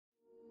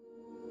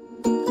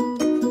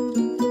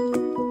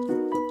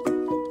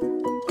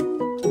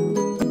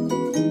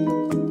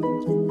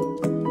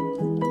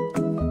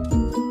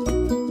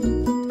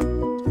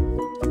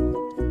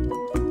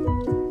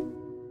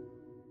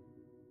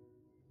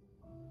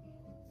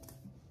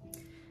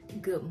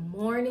Good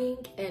morning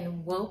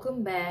and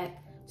welcome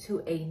back to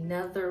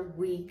another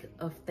week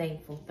of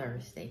Thankful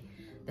Thursday.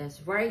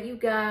 That's right, you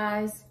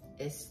guys.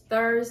 It's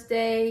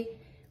Thursday.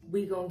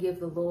 We're going to give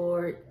the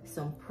Lord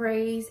some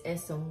praise and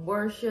some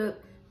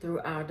worship through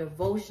our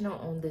devotional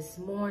on this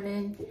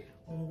morning.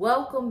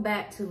 Welcome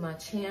back to my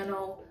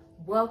channel.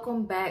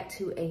 Welcome back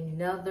to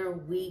another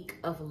week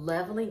of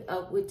leveling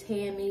up with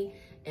Tammy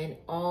in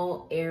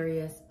all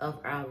areas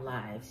of our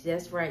lives.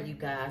 That's right, you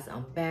guys.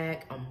 I'm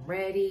back. I'm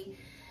ready,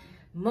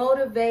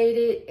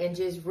 motivated, and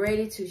just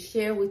ready to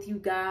share with you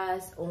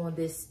guys on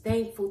this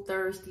Thankful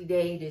Thursday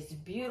day, this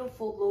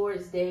beautiful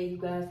Lord's Day. You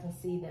guys can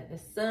see that the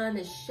sun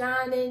is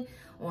shining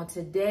on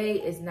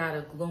today. It's not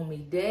a gloomy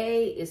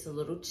day. It's a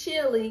little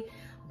chilly,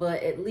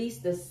 but at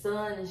least the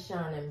sun is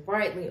shining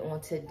brightly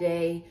on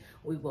today.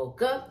 We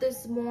woke up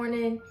this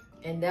morning,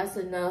 and that's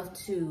enough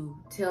to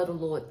tell the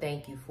Lord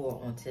thank you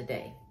for on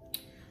today.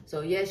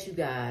 So yes, you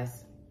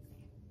guys,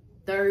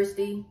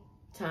 Thursday,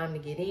 time to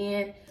get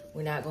in.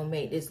 We're not going to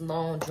make this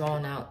long,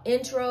 drawn-out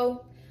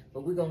intro,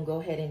 but we're going to go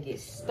ahead and get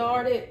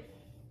started.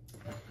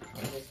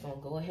 I'm just going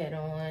to go ahead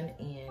on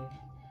and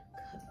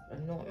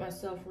anoint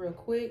myself real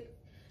quick.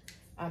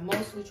 I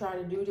mostly try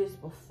to do this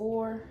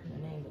before,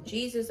 in the name of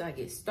Jesus, I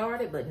get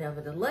started, but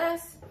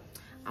nevertheless,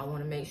 I want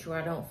to make sure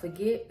I don't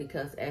forget,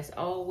 because as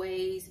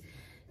always,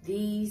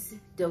 these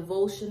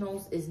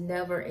devotionals is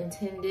never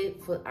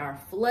intended for our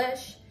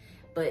flesh,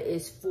 but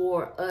it's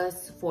for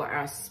us, for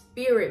our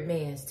spirit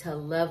mans to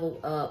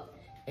level up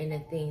in the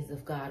things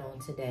of God on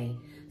today.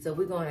 So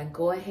we're going to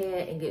go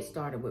ahead and get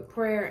started with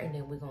prayer, and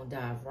then we're going to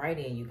dive right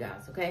in, you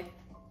guys, okay?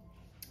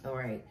 All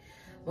right.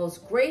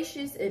 Most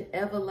gracious and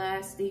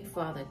everlasting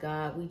Father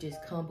God, we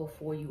just come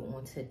before you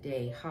on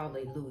today.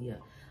 Hallelujah.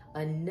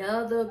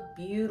 Another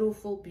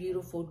beautiful,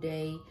 beautiful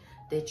day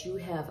that you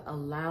have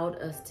allowed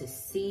us to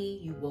see.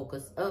 You woke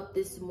us up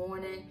this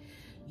morning.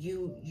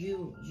 You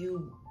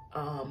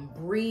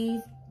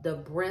breathe the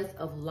breath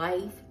of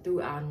life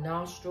through our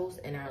nostrils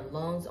and our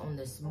lungs on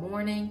this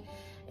morning.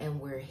 And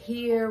we're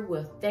here,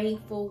 we're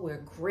thankful,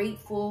 we're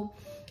grateful.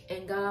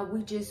 And God,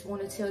 we just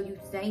want to tell you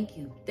thank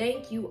you.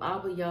 Thank you,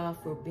 Abba Yah,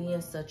 for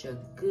being such a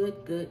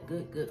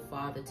good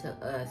Father to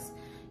us.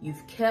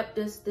 You've kept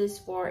us this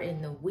far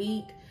in the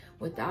week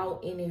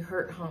without any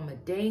hurt, harm, or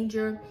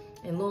danger.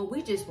 And Lord,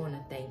 we just want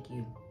to thank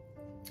you.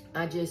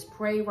 I just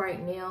pray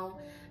right now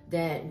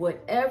that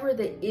whatever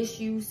the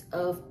issues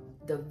of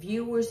the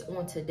viewers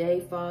on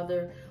today,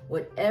 Father,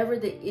 whatever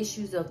the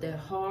issues of their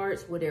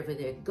hearts, whatever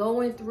they're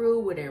going through,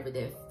 whatever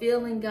they're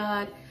feeling,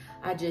 God,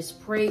 I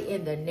just pray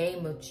in the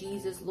name of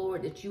Jesus,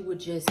 Lord, that you would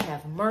just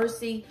have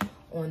mercy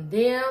on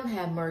them,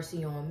 have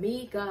mercy on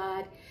me,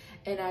 God.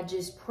 And I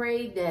just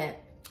pray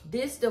that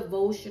this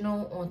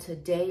devotional on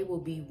today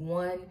will be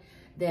one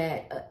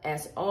that,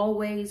 as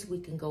always, we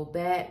can go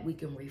back, we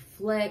can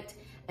reflect,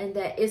 and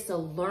that it's a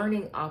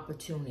learning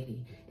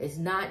opportunity. It's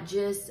not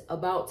just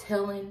about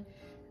telling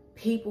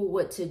people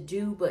what to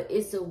do, but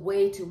it's a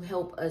way to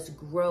help us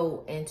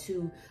grow and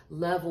to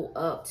level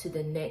up to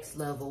the next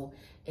level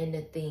in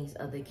the things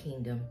of the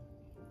kingdom.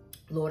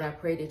 Lord, I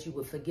pray that you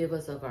would forgive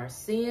us of our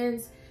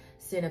sins,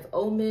 sin of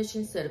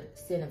omission,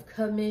 sin of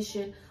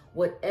commission,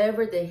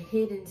 whatever the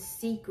hidden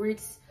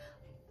secrets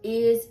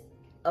is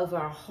of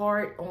our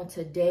heart on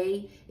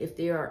today. If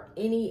there are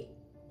any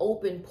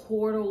open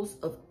portals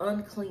of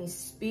unclean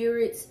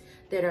spirits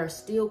that are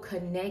still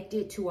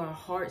connected to our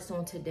hearts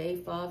on today,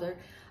 Father,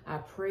 I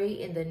pray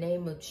in the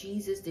name of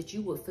Jesus that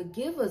you would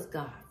forgive us,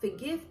 God.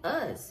 Forgive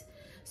us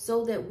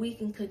so that we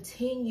can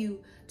continue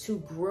to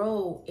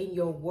grow in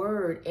your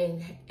word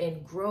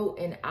and grow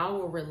in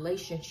our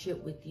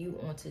relationship with you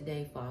on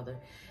today, Father.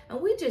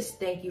 And we just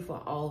thank you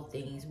for all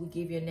things. We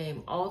give your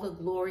name all the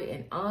glory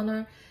and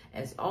honor.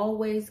 As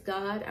always,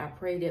 God, I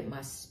pray that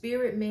my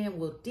spirit man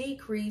will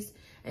decrease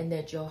and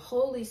that your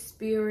Holy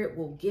Spirit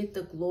will get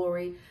the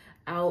glory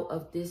out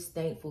of this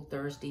Thankful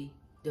Thursday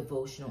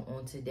devotional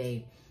on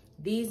today.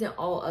 These and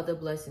all other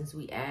blessings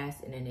we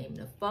ask in the name of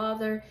the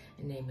Father,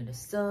 in the name of the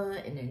Son,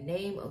 in the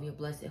name of your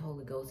blessed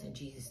Holy Ghost. In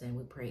Jesus' name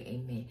we pray,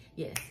 amen.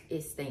 Yes,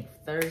 it's Thankful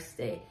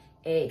Thursday.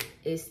 Hey,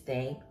 it's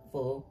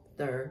Thankful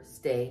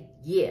Thursday.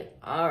 Yeah,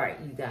 all right,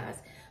 you guys.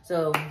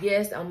 So,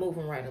 yes, I'm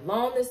moving right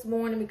along this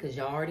morning because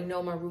y'all already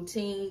know my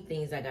routine,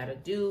 things I got to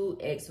do,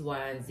 X,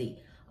 Y, and Z.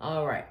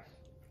 All right.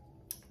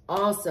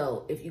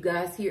 Also, if you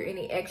guys hear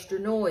any extra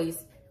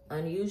noise,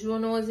 unusual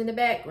noise in the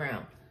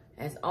background,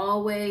 as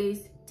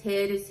always,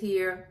 Ted is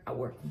here. I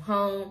work from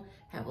home,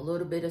 have a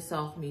little bit of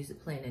soft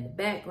music playing in the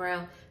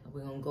background, and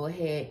we're going to go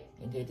ahead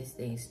and get this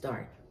thing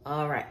started.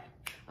 All right.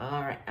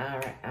 Okay,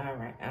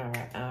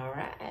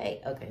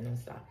 let me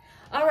stop.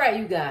 All right,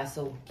 you guys.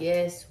 So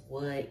guess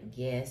what?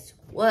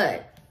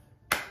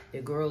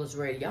 The girl is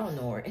ready. Y'all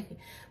know it.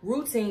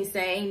 Routine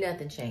say ain't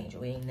nothing changed.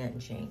 Ain't nothing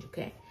changed,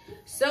 okay?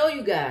 So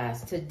you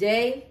guys,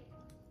 today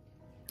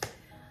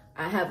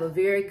I have a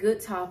very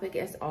good topic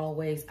as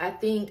always. I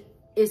think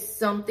it's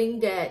something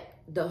that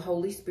the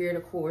Holy Spirit,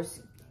 of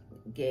course,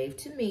 gave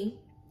to me.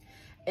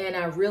 And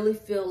I really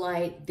feel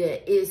like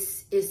that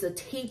it's a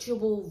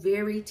teachable,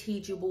 very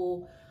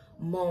teachable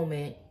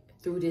moment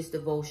through this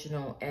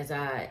devotional, as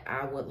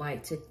I would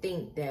like to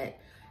think that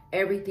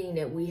everything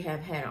that we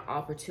have had an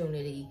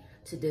opportunity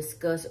to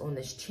discuss on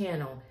this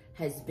channel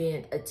has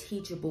been a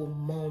teachable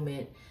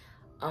moment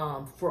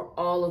for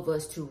all of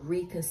us to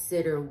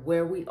reconsider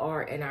where we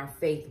are in our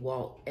faith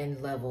walk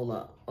and level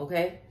up,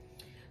 okay?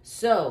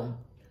 So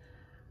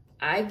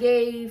I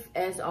gave,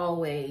 as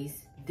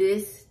always,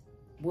 this,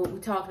 what we're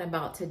talking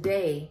about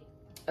today,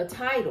 a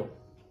title.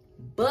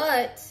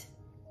 But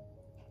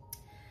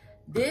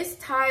this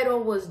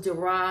title was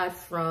derived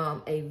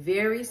from a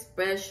very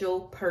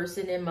special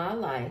person in my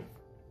life,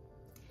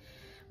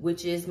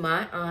 which is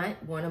my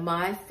aunt, one of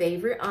my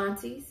favorite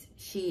aunties.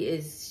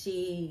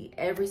 She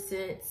ever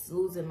since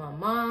losing my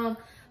mom,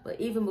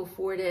 but even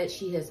before that,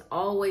 she has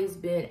always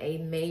been a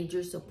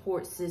major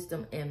support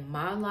system in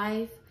my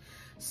life.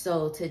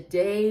 So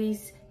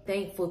today's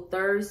Thankful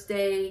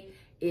Thursday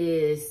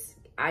is,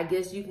 I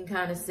guess you can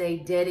kind of say,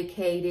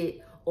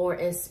 dedicated or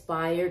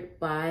inspired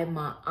by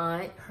my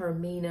aunt,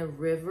 Hermina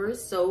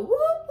Rivers. So whoop,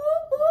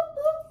 whoop, whoop,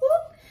 whoop,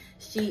 whoop.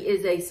 She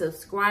is a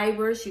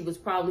subscriber. She was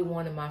probably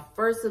one of my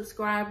first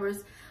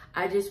subscribers.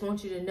 I just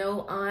want you to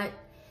know, Aunt,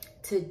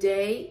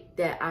 today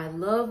that I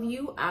love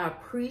you. I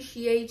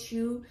appreciate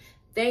you.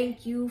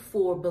 Thank you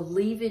for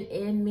believing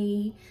in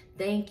me.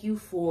 Thank you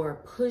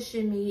for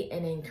pushing me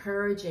and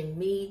encouraging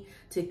me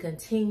to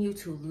continue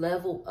to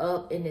level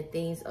up in the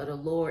things of the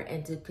Lord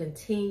and to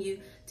continue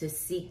to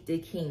seek the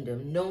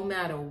kingdom. No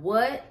matter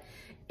what,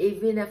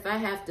 even if I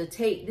have to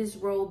take this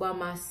road by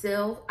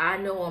myself, I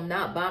know I'm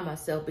not by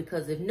myself,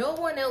 because if no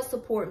one else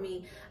support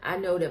me, I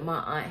know that my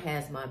aunt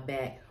has my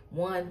back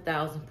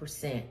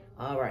 1000%.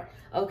 All right.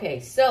 Okay,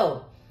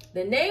 so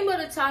the name of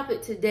the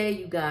topic today,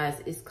 you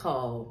guys, is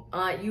called,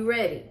 Aunt, you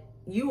ready?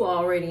 You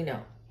already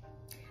know.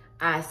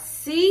 I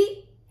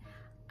see,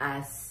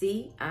 I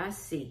see, I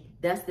see.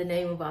 That's the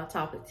name of our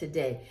topic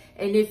today.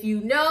 And if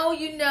you know,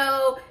 you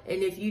know.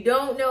 And if you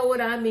don't know what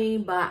I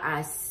mean by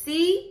I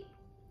see,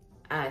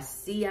 I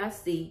see, I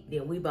see,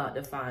 then we about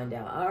to find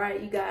out. All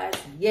right, you guys?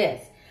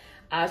 Yes.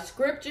 Our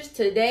scriptures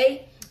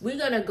today, we're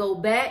going to go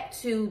back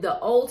to the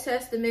Old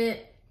Testament,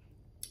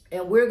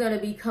 and we're going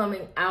to be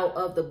coming out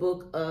of the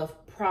book of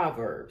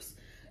Proverbs.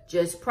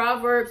 Just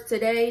Proverbs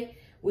today.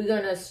 We're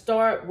going to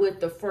start with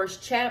the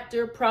first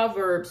chapter,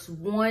 Proverbs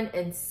 1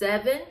 and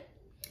 7.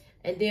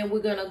 And then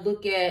we're going to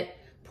look at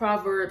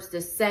Proverbs,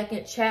 the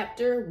second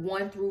chapter,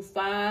 1 through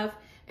 5.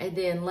 And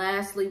then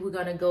lastly, we're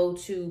going to go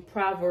to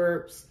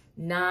Proverbs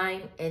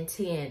 9 and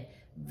 10.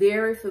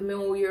 Very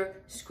familiar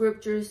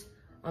scriptures.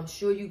 I'm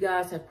sure you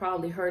guys have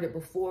probably heard it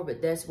before,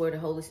 but that's where the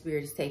Holy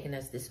Spirit is taking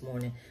us this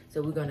morning.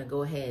 So we're going to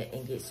go ahead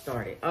and get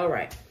started. All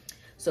right.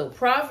 So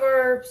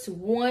Proverbs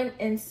 1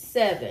 and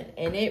 7,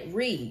 and it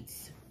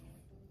reads,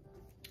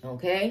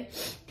 okay,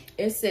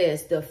 it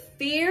says, the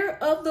fear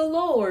of the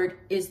Lord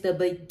is the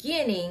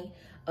beginning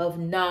of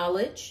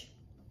knowledge.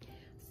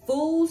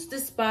 Fools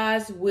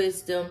despise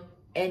wisdom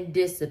and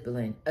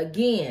discipline.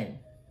 Again,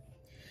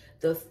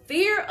 the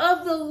fear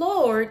of the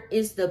Lord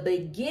is the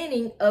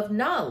beginning of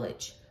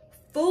knowledge.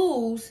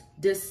 Fools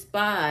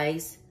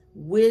despise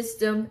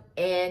wisdom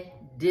and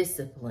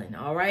discipline.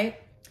 All right.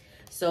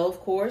 So, of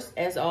course,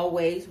 as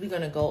always, we're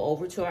going to go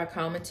over to our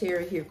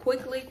commentary here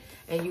quickly.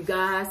 And you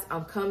guys,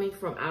 I'm coming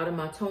from out of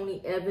my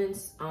Tony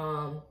Evans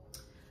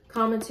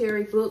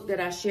commentary book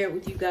that I shared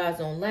with you guys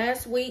on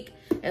last week.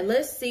 And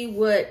let's see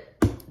what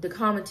the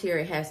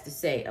commentary has to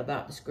say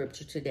about the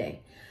scripture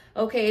today.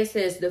 Okay, it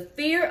says, the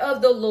fear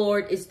of the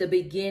Lord is the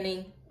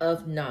beginning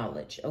of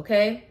knowledge.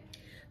 Okay,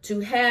 to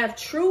have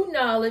true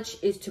knowledge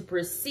is to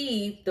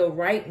perceive the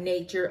right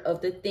nature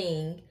of the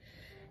thing.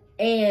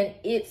 And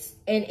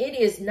it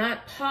is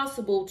not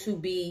possible to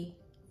be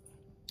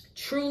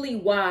truly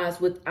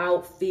wise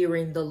without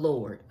fearing the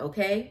Lord,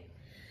 okay?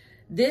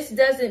 This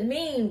doesn't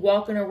mean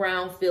walking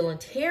around feeling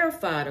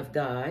terrified of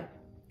God.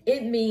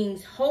 It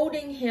means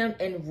holding him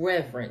in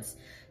reverence,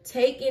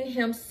 taking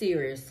him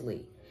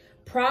seriously.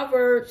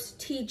 Proverbs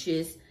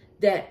teaches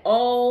that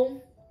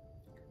all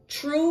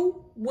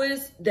true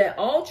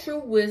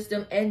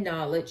wisdom and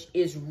knowledge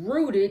is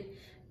rooted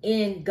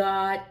in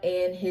God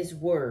and his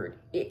word.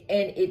 And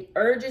it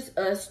urges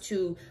us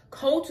to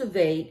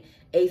cultivate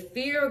a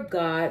fear of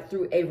God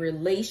through a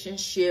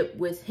relationship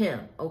with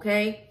him,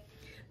 okay?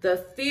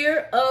 The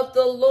fear of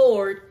the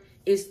Lord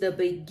is the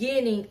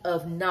beginning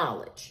of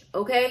knowledge,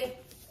 okay?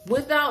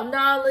 Without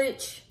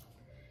knowledge,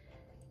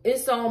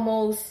 it's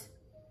almost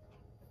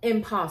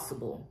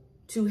impossible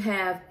to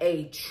have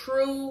a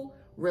true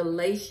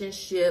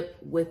relationship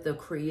with the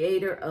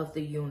creator of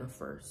the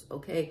universe,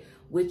 okay?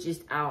 Which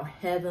is our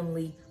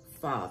heavenly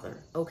Father,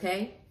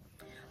 okay?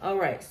 All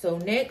right, so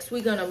next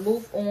we're going to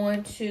move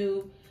on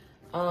to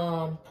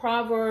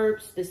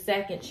Proverbs, the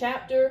second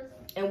chapter,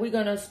 and we're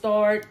going to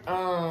start,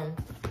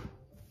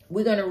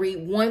 we're going to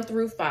read 1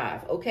 through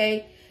 5,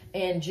 okay?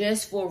 And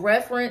just for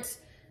reference,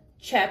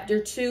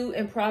 chapter 2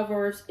 in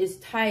Proverbs is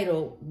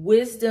titled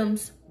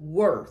Wisdom's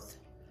Worth.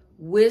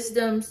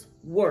 Wisdom's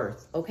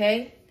Worth,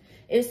 okay?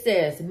 It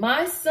says,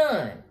 my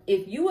son,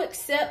 if you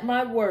accept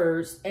my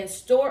words and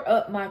store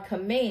up my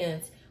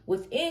commands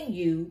within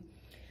you,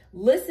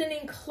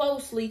 listening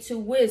closely to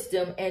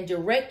wisdom and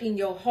directing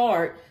your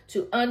heart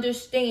to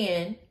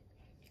understanding.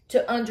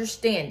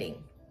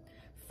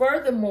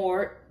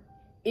 Furthermore,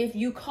 if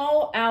you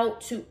call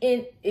out to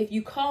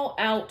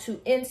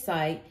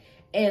insight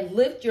and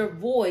lift your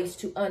voice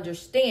to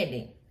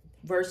understanding.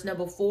 Verse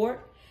number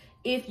 4,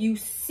 if you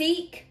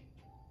seek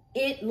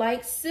it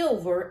like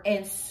silver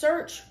and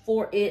search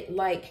for it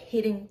like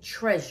hidden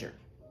treasure.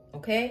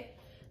 Okay.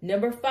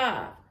 Number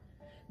 5,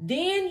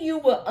 then you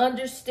will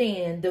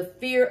understand the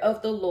fear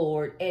of the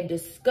Lord and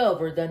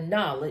discover the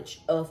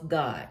knowledge of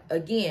God.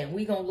 Again,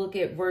 we're going to look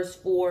at verse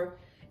 4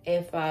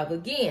 and 5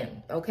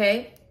 again.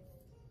 Okay.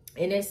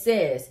 And it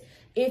says,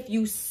 if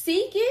you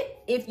seek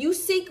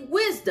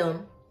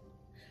wisdom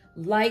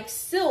like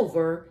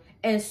silver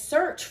and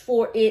search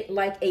for it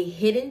like a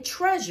hidden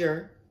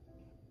treasure,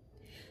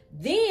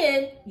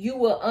 then you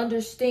will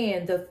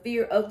understand the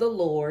fear of the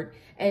Lord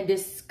and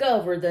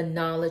discover the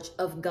knowledge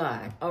of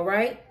God. All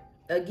right.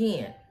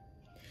 Again,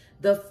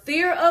 the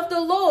fear of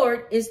the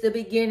Lord is the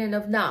beginning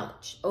of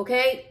knowledge.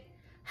 Okay.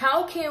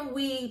 How can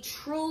we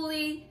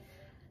truly,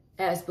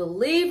 as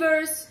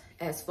believers,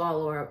 as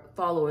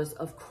followers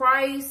of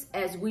Christ,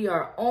 as we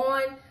are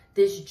on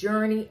this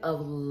journey of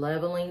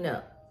leveling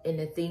up in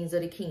the things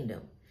of the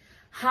kingdom,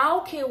 how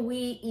can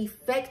we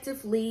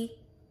effectively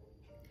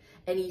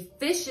and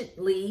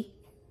efficiently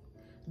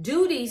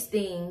do these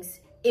things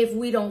if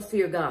we don't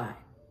fear God?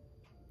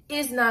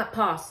 It's not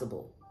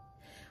possible,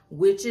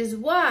 which is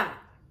why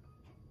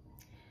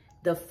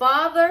the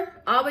Father,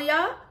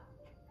 Abba,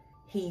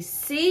 he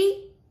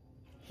see,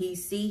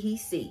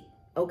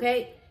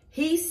 okay?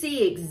 He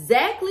see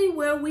exactly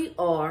where we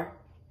are.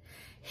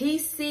 He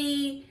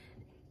see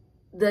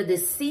the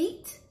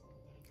deceit.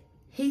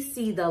 He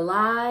see the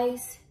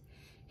lies.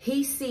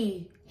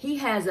 He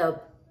has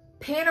a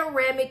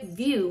panoramic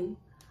view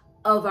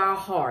of our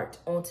heart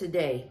on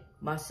today,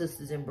 my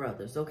sisters and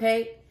brothers,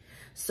 okay?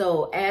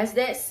 So as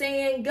that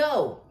saying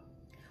go,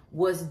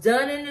 what's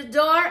done in the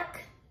dark,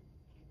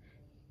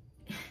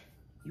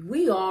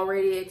 we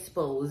already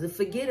exposed. And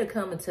forget it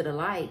coming to the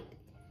light.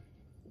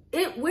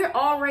 We're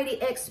already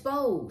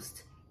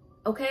exposed,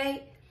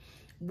 okay?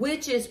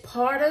 Which is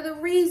part of the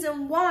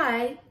reason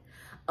why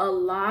a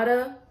lot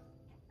of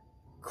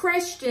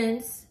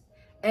Christians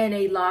and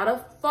a lot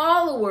of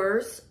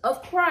followers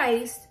of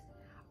Christ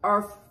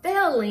are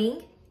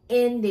failing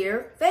in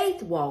their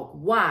faith walk.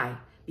 Why?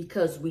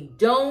 Because we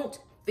don't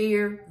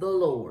fear the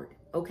Lord,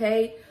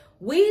 okay?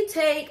 We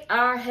take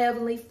our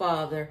Heavenly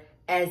Father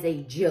as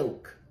a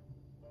joke,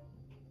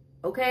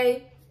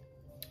 okay?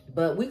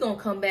 But we're going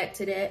to come back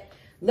to that.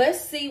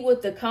 Let's see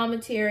what the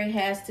commentary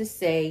has to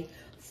say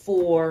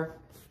for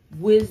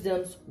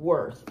wisdom's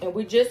worth. And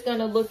we're just going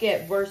to look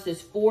at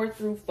verses 4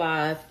 through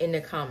 5 in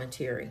the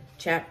commentary,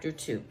 chapter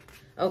 2.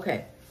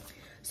 Okay.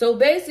 So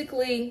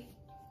basically,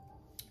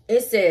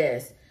 it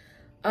says,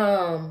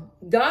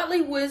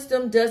 godly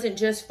wisdom doesn't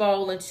just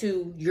fall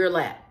into your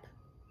lap.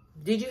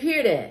 Did you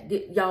hear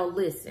that? Y'all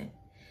listen.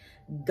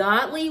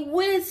 Godly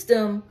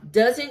wisdom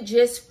doesn't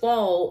just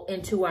fall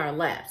into our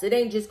laps. It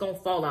ain't just going to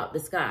fall out the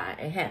sky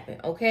and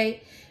happen,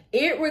 okay?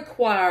 It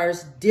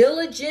requires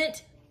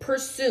diligent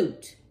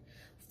pursuit.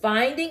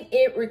 Finding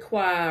it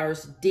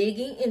requires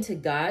digging into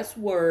God's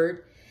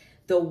word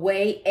the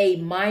way a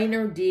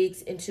miner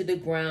digs into the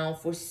ground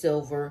for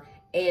silver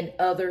and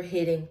other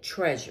hidden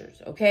treasures,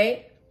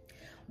 okay?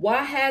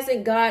 Why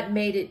hasn't God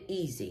made it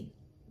easy?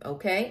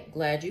 Okay,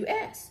 glad you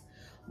asked.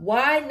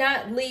 Why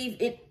not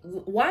leave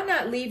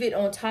it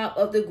on top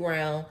of the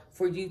ground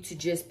for you to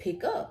just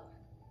pick up?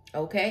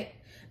 Okay,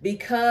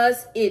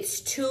 because it's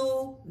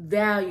too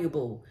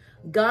valuable.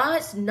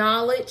 God's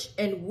knowledge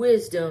and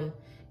wisdom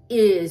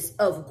is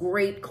of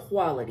great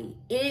quality.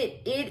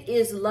 It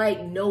is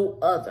like no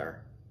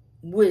other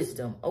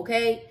wisdom,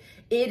 okay?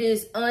 It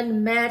is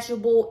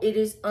unmatchable. It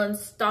is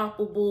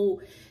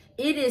unstoppable.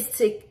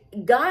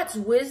 God's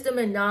wisdom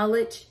and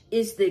knowledge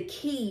is the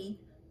key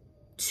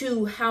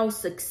to how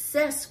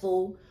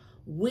successful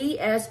we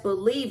as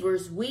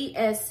believers, we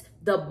as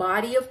the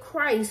body of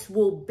Christ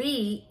will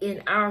be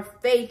in our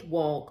faith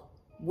walk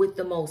with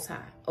the Most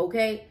High,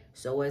 okay?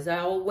 So as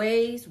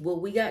always,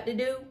 what we got to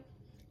do,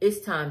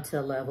 it's time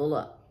to level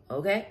up,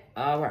 okay?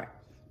 All right.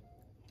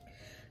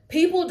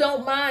 People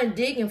don't mind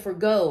digging for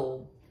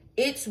gold.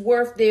 It's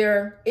worth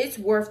their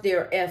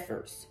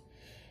efforts.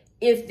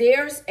 If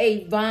there's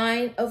a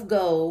vine of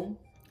gold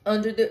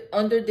under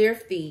their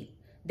feet,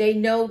 they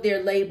know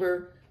their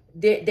labor.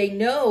 They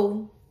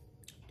know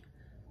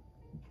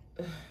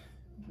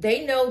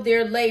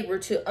their labor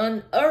to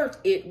unearth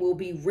it will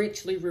be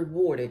richly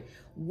rewarded.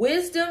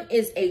 Wisdom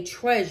is a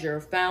treasure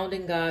found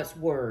in God's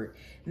word.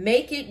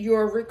 Make it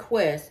your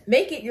quest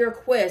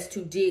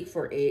to dig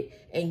for it,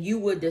 and you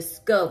will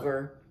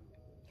discover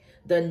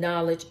the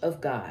knowledge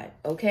of God.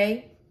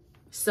 Okay?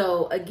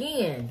 So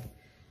again,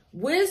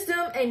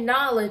 wisdom and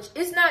knowledge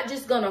is not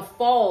just going to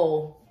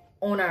fall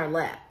on our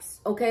laps.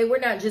 Okay? We're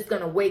not just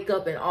going to wake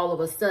up and all of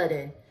a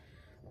sudden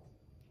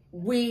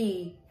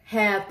we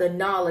have the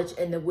knowledge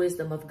and the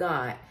wisdom of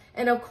God.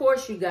 And of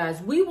course, you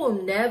guys, we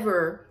will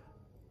never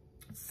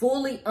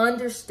fully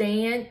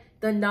understand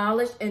the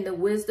knowledge and the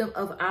wisdom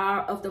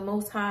of the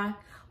Most High.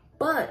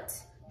 But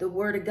the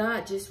word of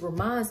God just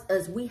reminds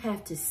us we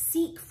have to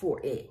seek for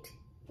it.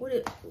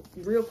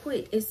 Real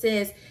quick, it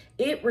says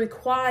it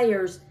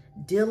requires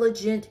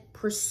diligent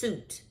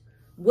pursuit.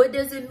 What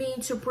does it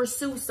mean to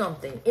pursue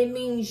something? It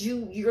means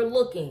you're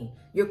looking.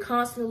 You're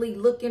constantly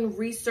looking,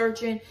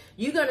 researching.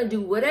 You're going to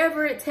do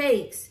whatever it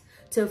takes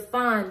to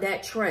find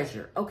that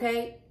treasure,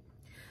 okay?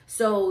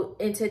 So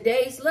in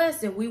today's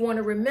lesson, we want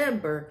to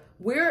remember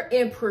we're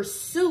in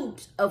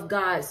pursuit of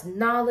God's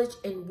knowledge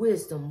and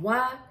wisdom.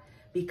 Why?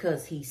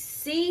 Because he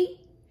see.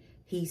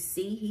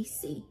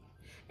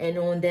 And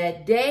on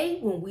that day,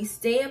 when we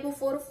stand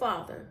before the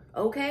Father,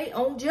 okay,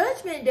 on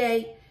Judgment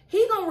Day,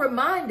 he going to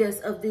remind us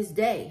of this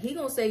day. He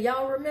going to say,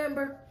 y'all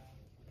remember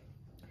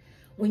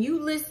when you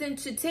listen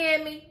to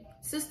Tammy,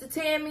 Sister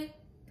Tammy,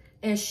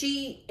 and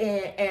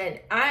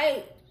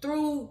I,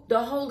 through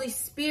the Holy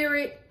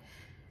Spirit,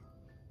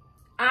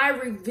 I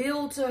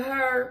revealed to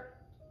her,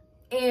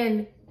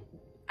 and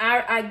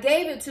I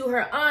gave it to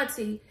her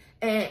auntie,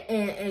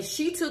 and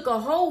she took a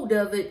hold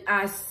of it.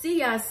 I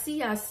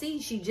see.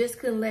 She just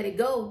couldn't let it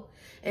go.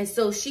 And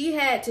so she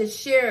had to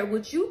share it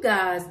with you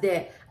guys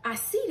that I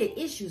see the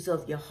issues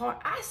of your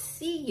heart. I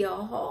see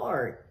your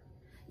heart.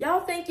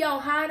 Y'all think y'all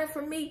hiding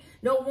from me?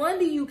 No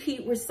wonder you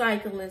keep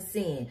recycling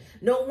sin.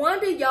 No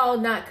wonder y'all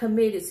not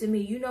committed to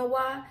me. You know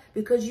why?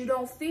 Because you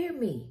don't fear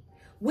me.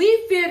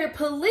 We fear the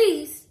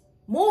police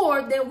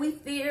more than we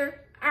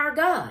fear our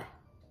God.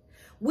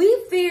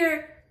 We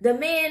fear the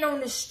man on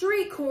the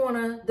street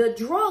corner, the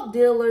drug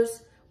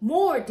dealers,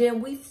 more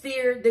than we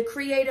fear the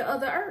creator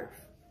of the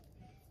earth.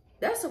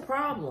 That's a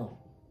problem.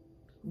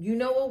 You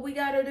know what we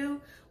got to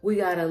do? We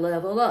got to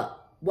level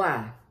up.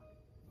 Why?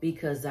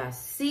 Because I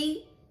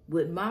see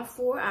with my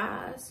 4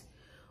 eyes.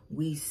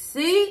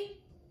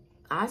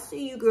 I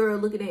see you, girl,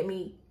 looking at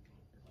me.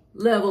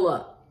 Level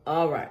up.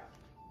 All right.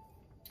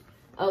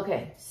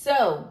 Okay,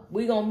 so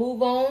we're going to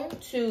move on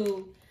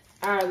to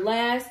our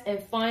last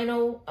and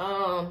final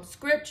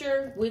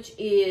scripture, which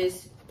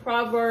is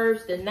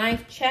Proverbs, the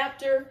 9th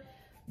chapter,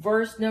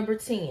 verse number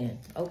 10.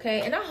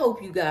 Okay, and I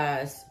hope you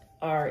guys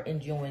are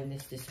enjoying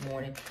this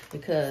morning,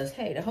 because,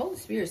 hey, the Holy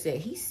Spirit said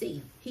he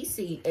see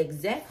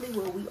exactly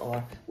where we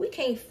are. We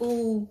can't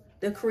fool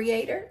the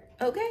Creator,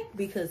 okay,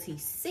 because he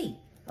see,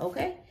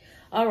 okay?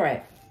 All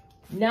right,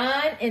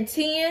 9 and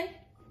 10,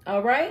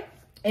 all right?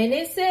 And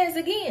it says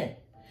again,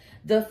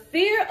 the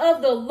fear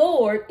of the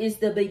Lord is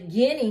the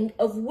beginning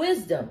of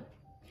wisdom,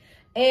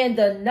 and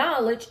the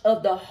knowledge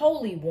of the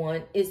Holy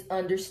One is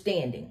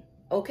understanding.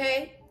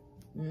 Okay?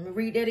 Let me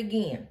read that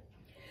again.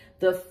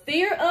 The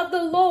fear of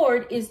the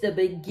Lord is the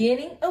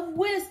beginning of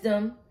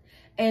wisdom,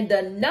 and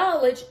the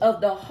knowledge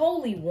of the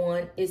Holy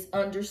One is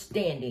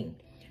understanding.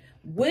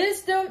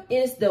 Wisdom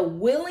is the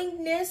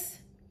willingness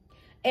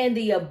and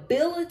the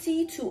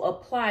ability to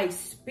apply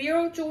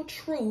spiritual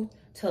truth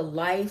to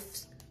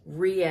life's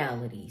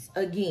realities.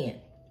 Again,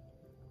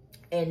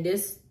 and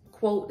this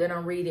quote that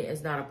I'm reading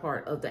is not a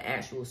part of the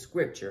actual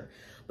scripture,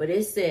 but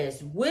it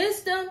says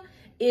wisdom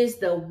is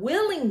the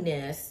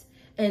willingness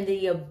and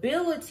the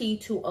ability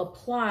to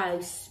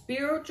apply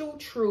spiritual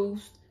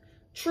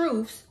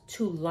truths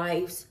to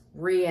life's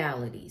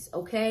realities.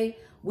 Okay,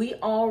 we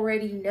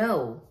already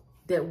know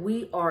that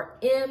we are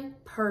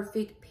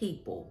imperfect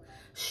people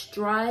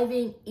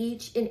striving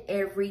each and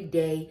every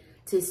day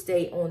to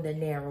stay on the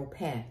narrow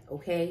path.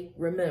 Okay,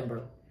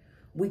 remember,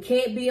 we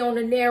can't be on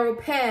the narrow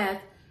path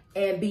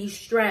and be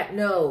strapped.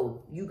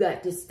 No, you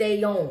got to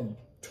stay on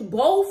to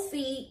both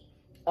feet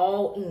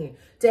all in.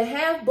 To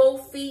have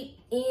both feet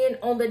in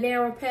on the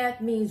narrow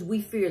path means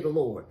we fear the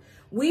Lord.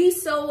 We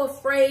so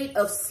afraid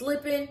of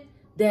slipping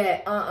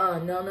that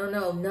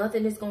no,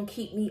 nothing is gonna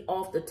keep me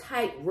off the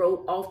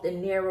tightrope, off the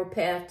narrow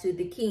path to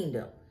the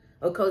kingdom.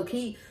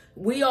 Okay,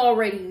 we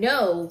already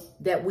know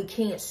that we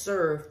can't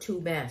serve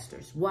 2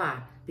 masters. Why?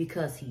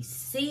 Because he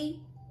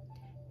see.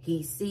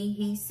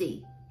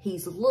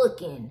 He's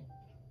looking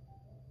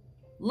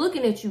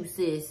at you,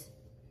 sis,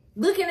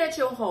 looking at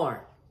your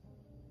heart.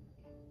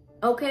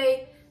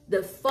 Okay,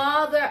 the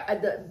Father,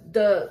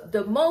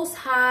 the Most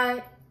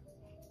High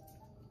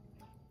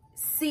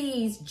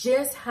sees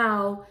just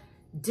how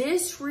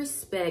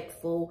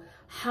disrespectful,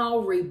 how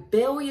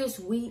rebellious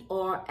we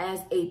are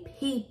as a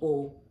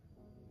people,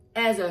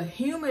 as a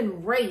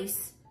human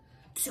race,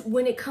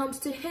 when it comes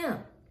to him.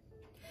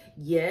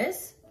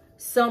 Yes,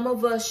 some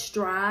of us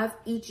strive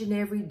each and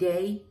every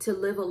day to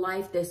live a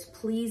life that's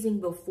pleasing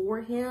before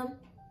him,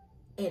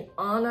 in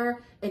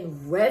honor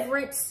and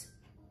reverence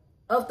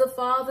of the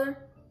Father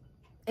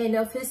and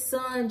of his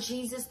Son,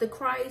 Jesus the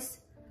Christ.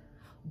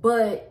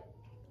 But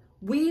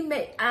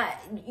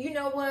you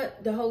know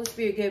what? The Holy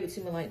Spirit gave it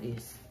to me like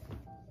this.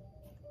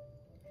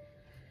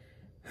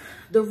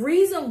 The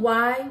reason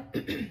why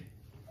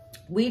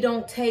we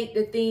don't take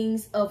the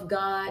things of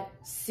God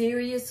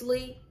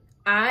seriously,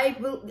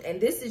 and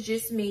this is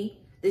just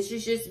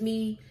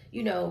me,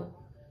 you know,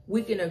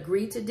 we can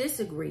agree to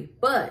disagree,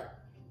 but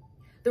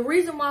the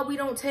reason why we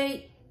don't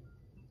take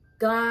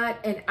God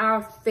and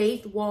our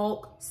faith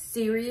walk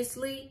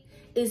seriously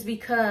is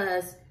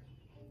because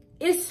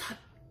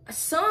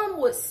some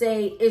would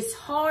say it's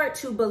hard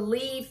to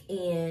believe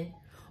in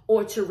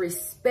or to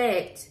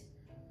respect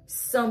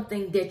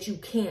something that you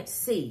can't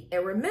see.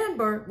 And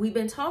remember, we've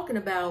been talking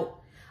about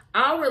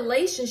our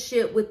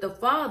relationship with the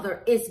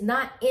Father is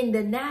not in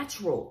the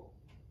natural.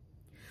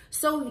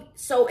 So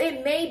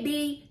it may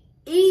be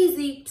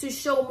easy to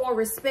show more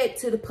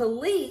respect to the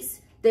police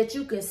that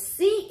you can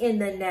see in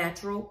the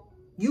natural.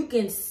 You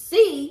can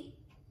see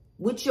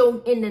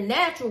in the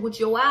natural with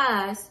your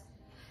eyes,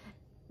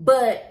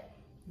 but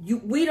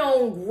we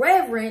don't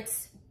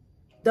reverence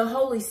the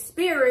Holy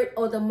Spirit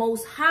or the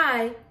Most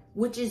High,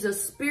 which is a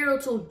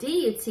spiritual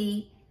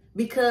deity,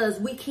 because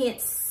we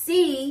can't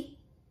see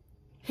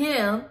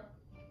him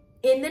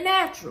in the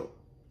natural.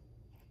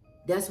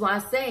 That's why I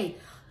say,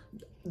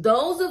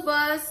 those of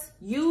us,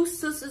 you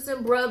sisters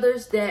and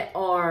brothers that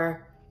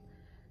are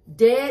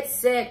dead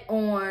set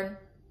on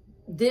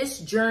this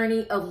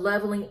journey of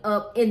leveling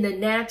up in the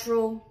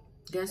natural,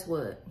 guess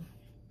what?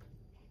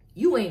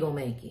 You ain't gonna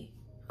make it,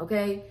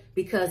 okay?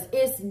 Because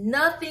it's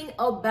nothing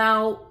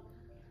about,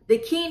 the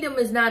kingdom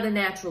is not a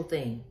natural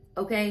thing,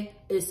 okay?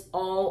 It's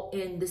all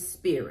in the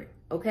spirit,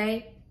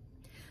 okay?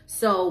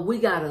 So we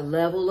gotta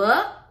level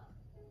up.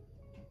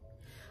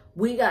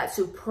 We got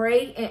to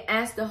pray and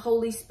ask the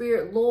Holy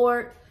Spirit,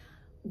 Lord.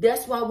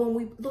 That's why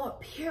Lord,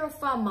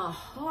 purify my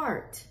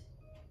heart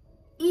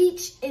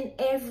each and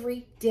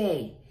every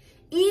day.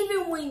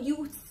 Even when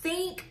you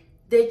think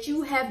that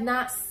you have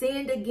not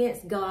sinned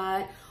against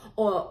God,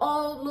 or,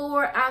 oh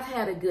Lord, I've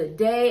had a good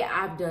day,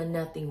 I've done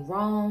nothing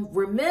wrong.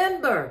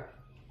 Remember,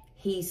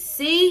 he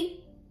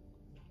see.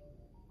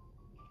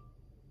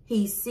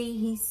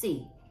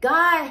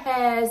 God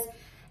has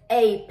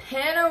a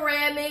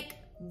panoramic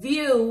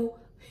view,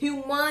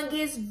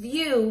 humongous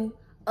view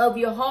of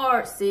your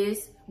heart,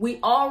 sis. We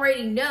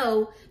already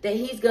know that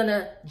he's going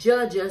to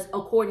judge us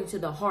according to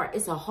the heart.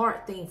 It's a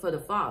heart thing for the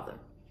Father.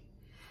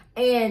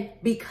 And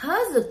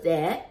because of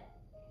that,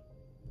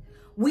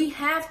 we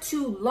have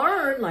to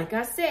learn, like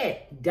I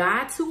said,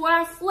 die to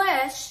our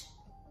flesh,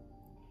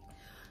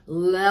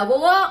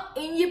 level up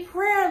in your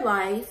prayer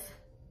life.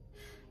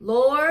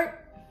 Lord,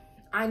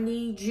 I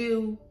need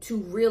you to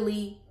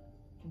really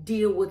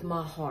deal with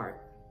my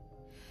heart.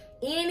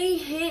 Any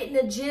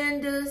hidden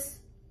agendas,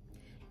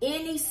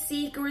 any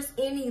secrets,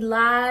 any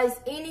lies,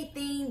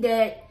 anything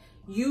that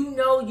you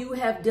know you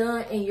have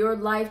done in your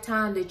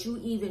lifetime that you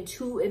even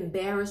too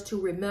embarrassed to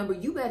remember,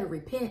 you better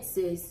repent,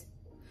 sis.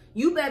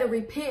 You better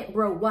repent,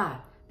 bro. Why?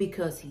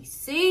 Because he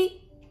sees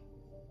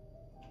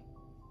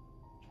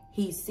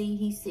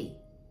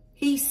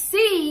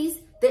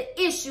the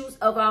issues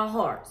of our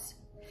hearts.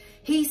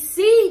 He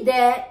sees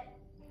that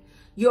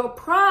your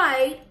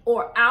pride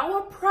or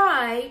our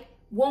pride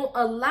won't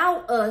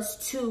allow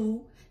us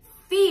to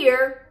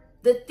fear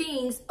the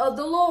things of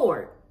the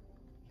Lord.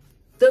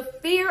 The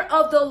fear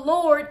of the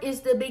Lord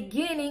is the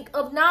beginning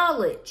of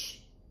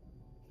knowledge.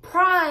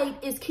 Pride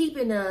is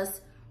keeping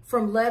us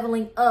from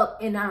leveling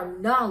up in our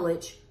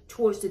knowledge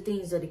towards the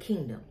things of the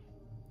kingdom.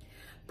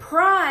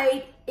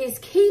 Pride is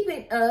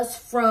keeping us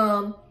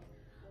from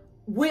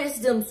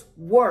wisdom's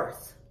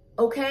worth,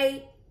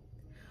 okay?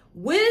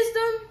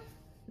 Wisdom,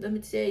 let me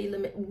tell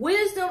you,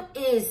 wisdom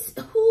is,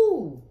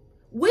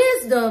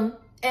 wisdom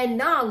and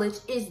knowledge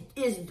is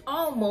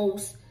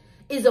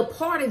a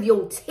part of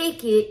your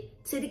ticket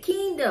to the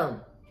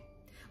kingdom.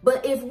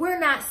 But if we're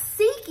not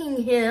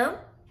seeking him,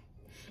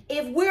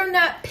 if we're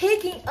not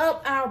picking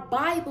up our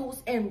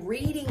Bibles and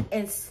reading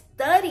and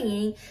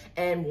studying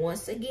and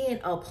once again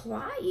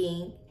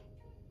applying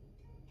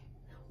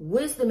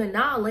wisdom and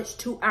knowledge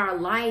to our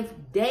life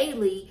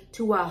daily,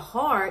 to our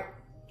heart,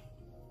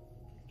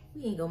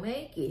 we ain't gonna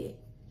make it,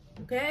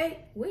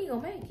 okay? We ain't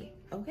gonna make it,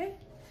 okay?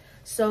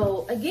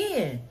 So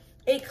again,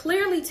 it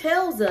clearly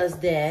tells us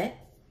that,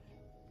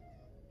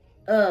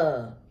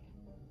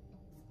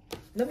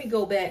 let me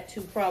go back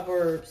to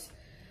Proverbs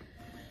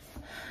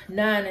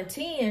 9 and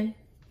 10.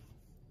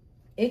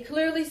 It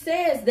clearly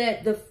says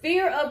that the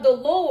fear of the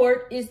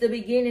Lord is the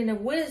beginning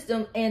of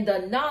wisdom, and the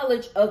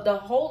knowledge of the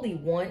Holy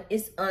One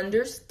is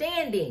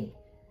understanding.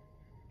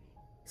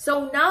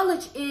 So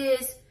knowledge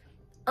is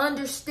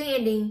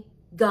understanding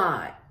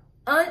God,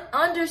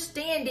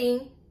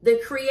 understanding the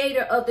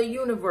creator of the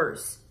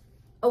universe.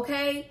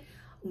 Okay?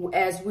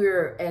 As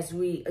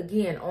we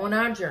again on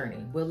our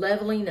journey, we're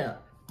leveling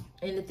up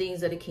in the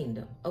things of the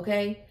kingdom.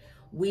 Okay?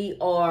 We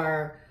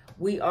are,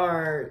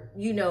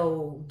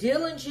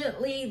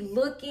 diligently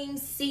looking,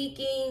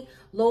 seeking.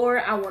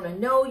 Lord, I want to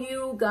know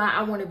you. God,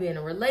 I want to be in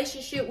a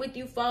relationship with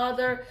you,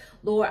 Father.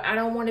 Lord, I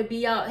don't want to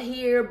be out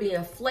here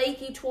being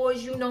flaky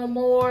towards you no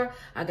more.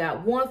 I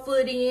got one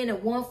foot in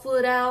and one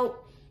foot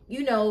out.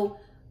 We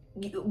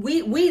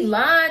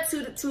lie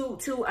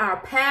to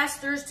our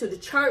pastors, to the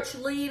church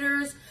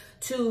leaders,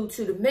 to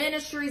the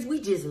ministries.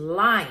 We just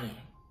lying,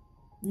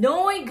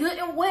 knowing good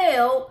and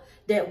well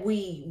that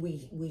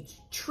we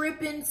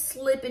tripping,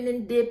 slipping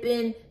and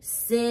dipping,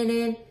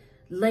 sinning,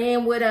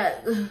 laying with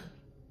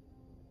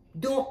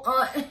doing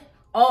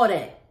All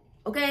that.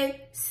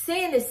 Okay?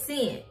 Sin is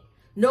sin.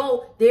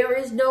 No, there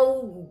is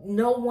no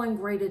one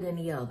greater than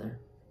the other.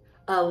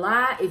 A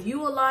lie, if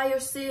you a liar,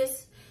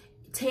 sis,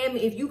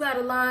 Tammy, if you got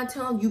a lying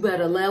tongue, you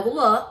better level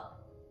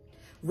up.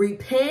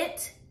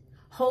 Repent.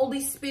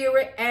 Holy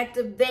Spirit,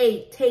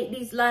 activate. Take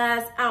these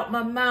lies out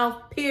my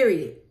mouth,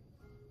 period.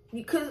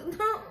 Because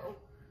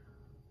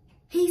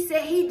he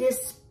said he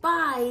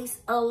despised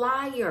a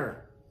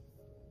liar.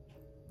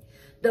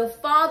 The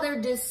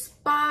Father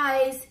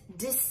despised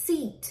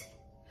deceit.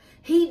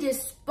 He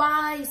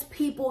despised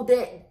people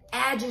that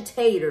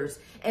agitators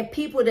and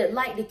people that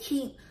like to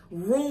keep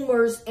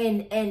rumors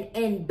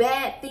and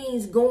bad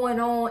things going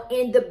on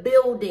in the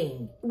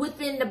building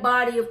within the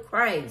body of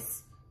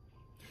Christ.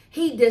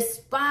 He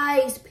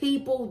despised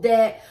people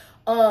that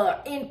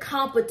are in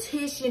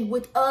competition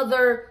with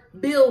other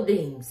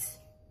buildings.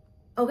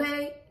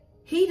 Okay?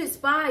 He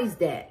despised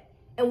that.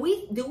 And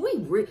we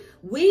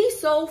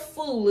so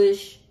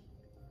foolish.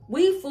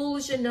 We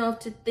foolish enough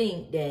to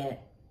think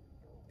that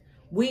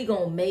we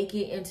gonna make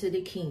it into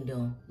the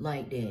kingdom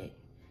like that.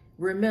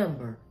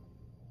 Remember,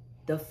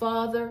 the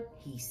Father,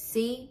 he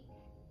see.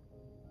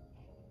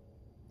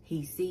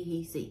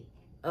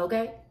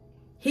 Okay?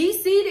 He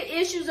see the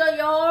issues of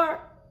your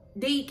heart,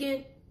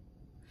 deacon.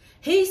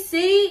 He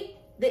see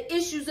the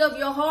issues of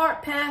your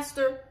heart,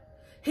 pastor.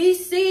 He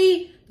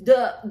see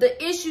the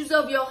issues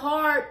of your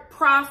heart,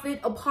 prophet,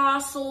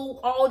 apostle,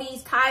 all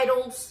these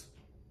titles.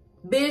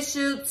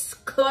 Bishops,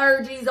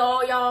 clergies,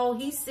 all y'all,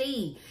 he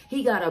see.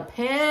 He got a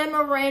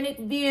panoramic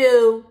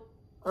view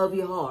of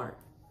your heart.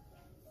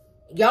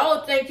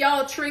 Y'all think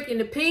y'all tricking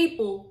the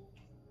people,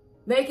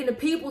 making the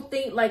people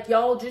think like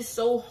y'all just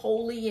so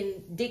holy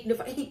and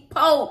dignified.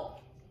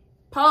 Pope,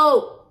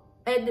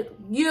 and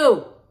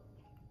you.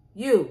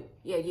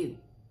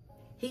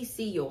 He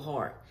see your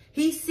heart.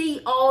 He see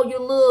all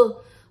your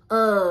little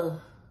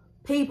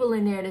people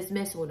in there that's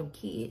messing with them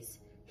kids.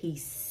 He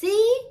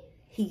see.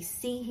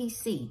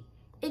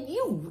 And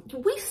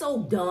we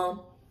so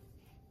dumb.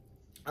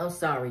 I'm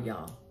sorry,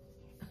 y'all.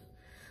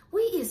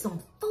 We is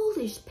some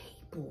foolish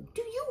people.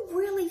 Do you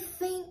really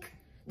think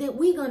that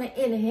we're going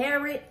to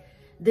inherit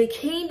the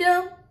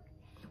kingdom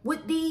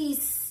with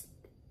these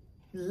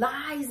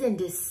lies and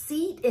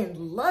deceit and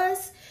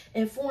lust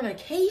and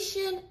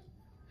fornication?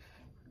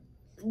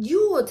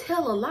 You will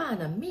tell a lie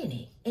in a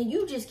minute. And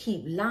you just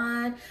keep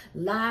lying,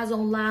 lies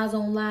on lies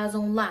on lies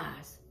on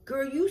lies.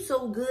 Girl, you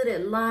so good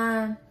at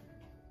lying.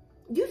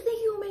 You think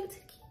you'll make it to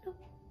the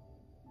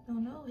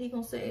kingdom? No, he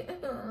gonna say,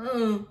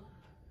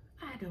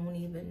 I don't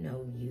even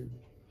know you.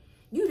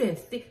 You didn't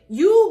think,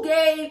 you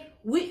gave,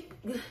 we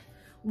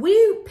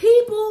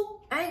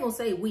people, I ain't gonna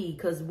say we,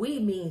 because we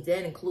means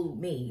that include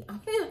me.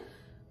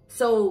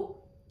 So,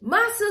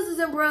 my sisters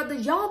and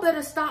brothers, y'all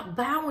better stop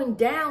bowing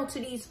down to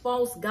these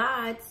false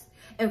gods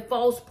and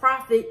false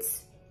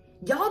prophets.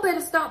 Y'all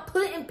better stop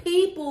putting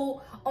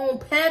people on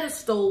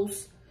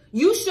pedestals.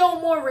 You show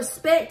more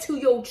respect to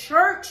your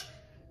church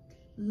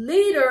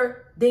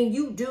leader than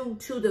you do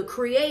to the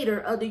creator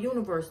of the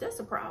universe. That's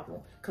a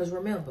problem. Because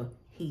remember,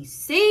 he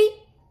see.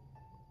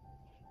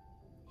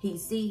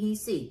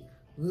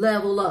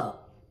 Level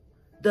up.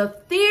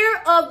 The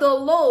fear of the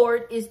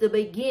Lord is the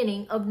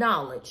beginning of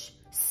knowledge.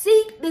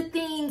 Seek the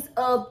things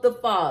of the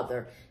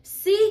Father.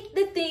 Seek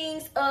the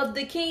things of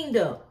the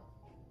kingdom.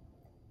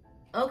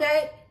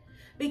 Okay?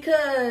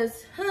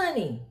 Because,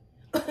 honey,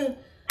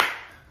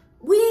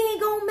 we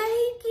ain't gonna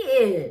make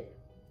it.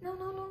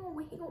 No,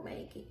 we ain't gonna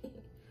make it.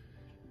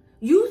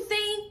 You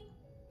think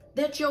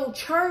that your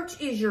church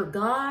is your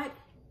God?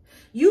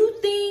 You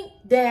think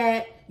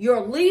that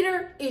your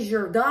leader is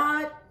your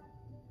God?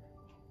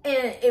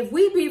 And if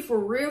we be for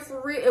real,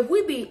 if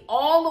we be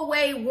all the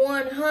way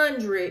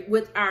 100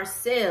 with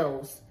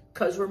ourselves,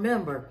 because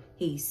remember,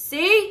 he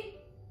see.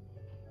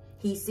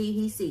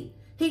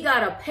 He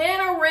got a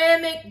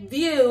panoramic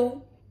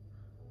view.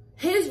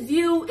 His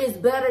view is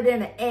better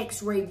than an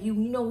x-ray view.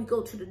 You know, we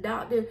go to the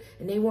doctor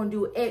and they want to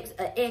do an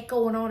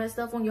echo and all that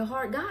stuff on your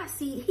heart. God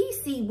he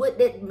see what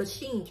that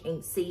machine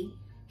can't see.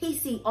 He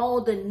see all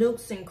the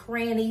nooks and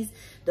crannies,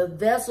 the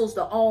vessels,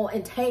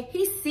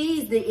 he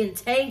sees the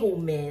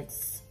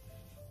entanglements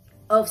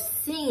of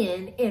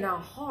sin in our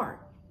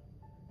heart.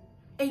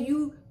 And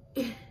you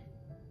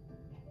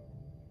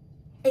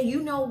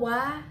know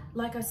why?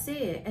 Like I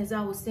said, as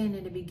I was saying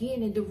in the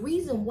beginning, the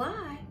reason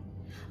why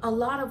a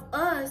lot of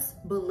us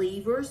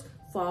believers,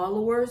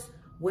 followers,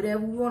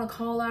 whatever we want to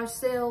call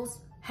ourselves,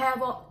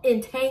 have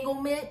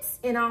entanglements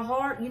in our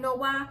heart. You know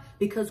why?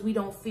 Because we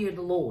don't fear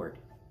the Lord.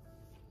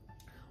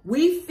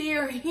 We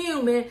fear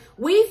human.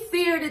 We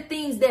fear the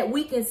things that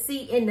we can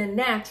see in the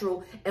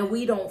natural, and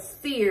we don't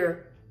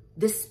fear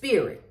the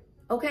spirit.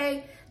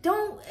 Okay?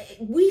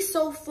 We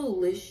so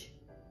foolish.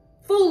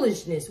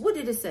 Foolishness. What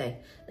did it say?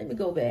 Let me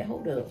go back.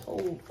 Hold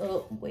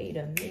up. Wait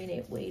a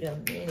minute.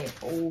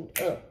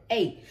 Hold up.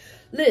 Hey,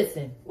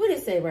 listen. What did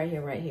it say right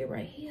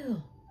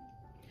here?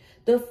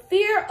 The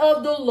fear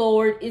of the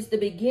Lord is the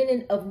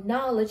beginning of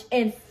knowledge,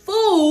 and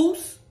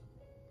fools,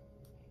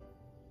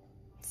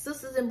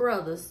 sisters and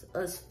brothers,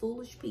 us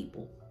foolish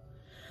people,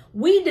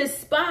 We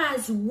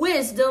despise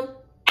wisdom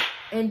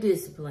and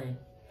discipline.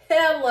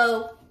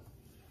 Hello.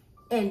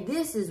 And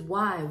this is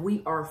why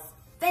we are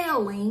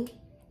failing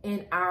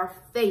in our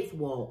faith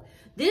walk.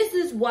 This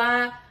is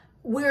why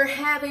we're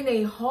having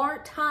a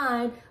hard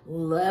time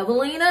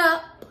leveling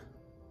up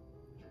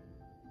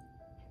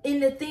in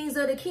the things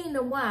of the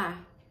kingdom. Why?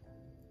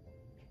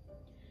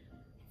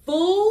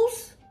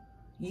 Fools,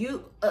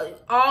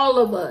 all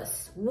of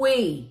us,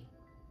 we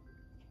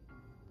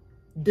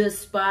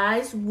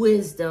despise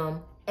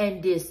wisdom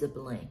and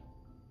discipline.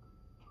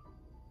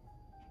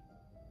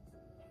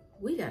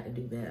 We got to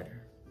do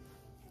better.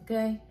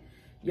 Okay?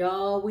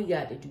 Y'all, we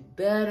got to do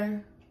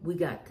better. We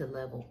got to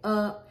level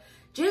up.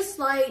 Just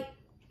like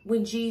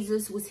when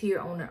Jesus was here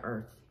on the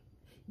earth,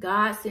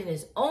 God sent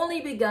his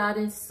only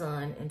begotten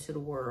son into the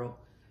world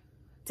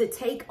to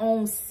take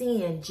on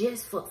sin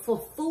just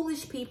for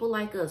foolish people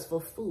like us, for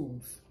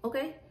fools.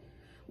 Okay?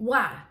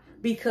 Why?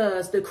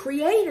 Because the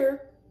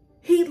Creator,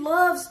 he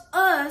loves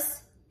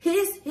us,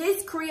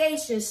 his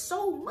creation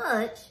so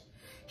much,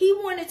 he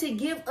wanted to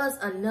give us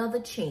another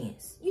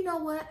chance. You know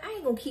what? I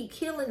ain't gonna keep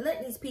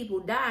letting these people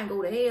die and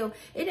go to hell.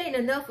 It ain't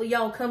enough of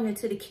y'all coming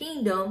into the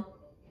kingdom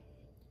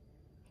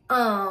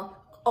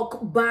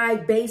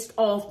based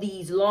off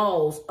these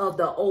laws of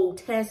the Old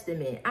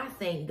Testament. I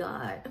thank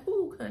God.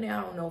 Ooh, honey, I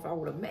don't know if I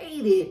would have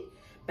made it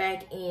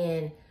back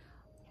in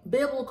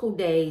biblical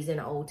days in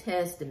the Old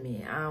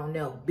Testament. I don't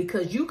know.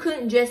 Because you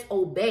couldn't just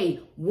obey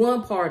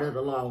one part of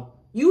the law.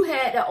 You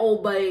had to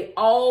obey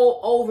all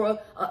over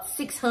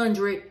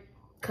 600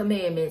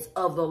 commandments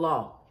of the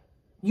law.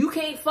 You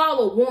can't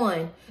follow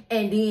one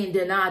and then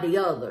deny the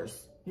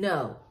others.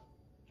 No.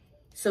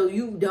 So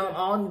you done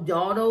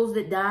all those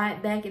that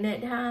died back in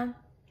that time?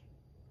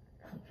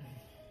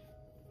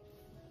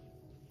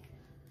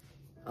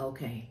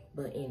 Okay,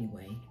 but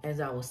anyway, as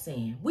I was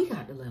saying, we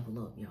got to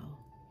level up, y'all.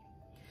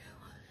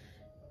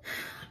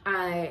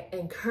 I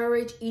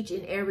encourage each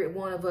and every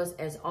one of us,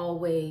 as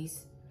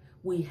always,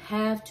 we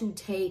have to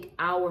take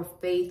our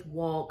faith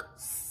walk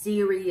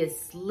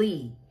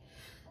seriously.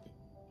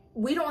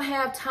 We don't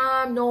have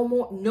time no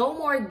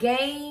more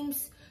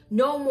games,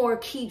 no more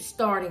keep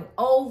starting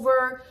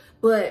over,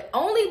 but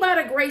only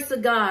by the grace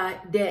of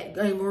God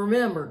and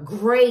remember,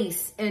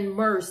 grace and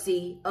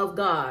mercy of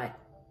God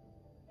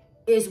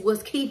is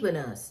what's keeping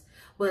us.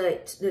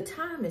 But the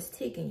time is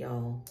ticking,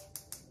 y'all.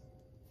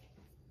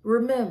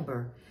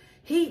 Remember,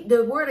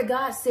 the word of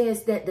God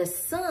says that the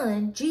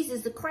Son,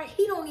 Jesus the Christ,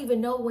 he don't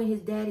even know when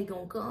his daddy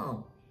gonna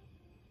come.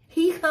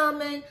 He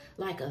coming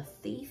like a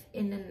thief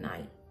in the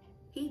night.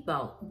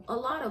 A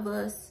lot of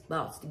us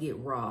about to get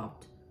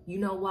robbed. You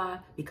know why?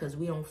 Because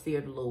we don't fear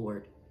the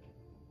Lord.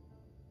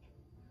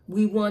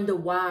 We wonder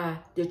why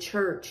the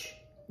church,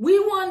 we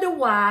wonder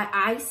why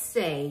I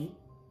say,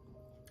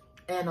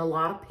 and a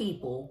lot of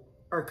people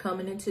are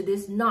coming into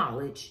this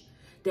knowledge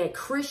that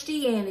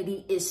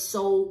Christianity is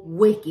so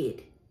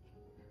wicked.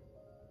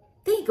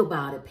 Think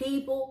about it,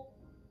 people.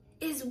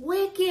 It's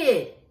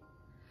wicked.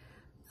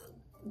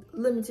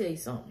 Let me tell you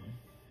something.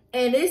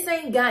 And this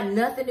ain't got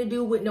nothing to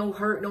do with no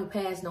hurt, no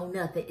past, no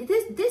nothing.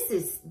 This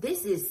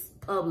is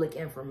public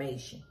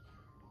information.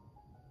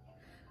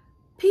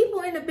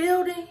 People in the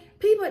building,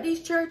 people at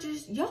these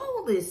churches,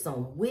 y'all is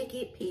some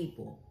wicked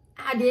people.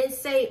 I didn't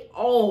say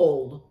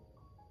all.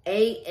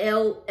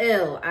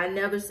 A-L-L. I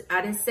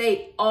didn't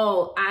say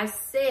all. I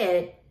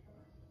said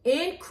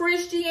in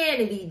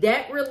Christianity,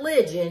 that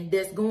religion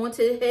that's going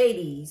to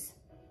Hades,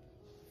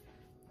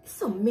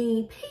 some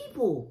mean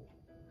people.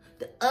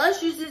 The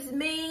ushers is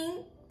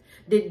mean.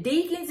 The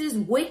deacons is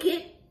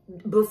wicked.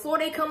 Before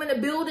they come in the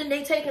building,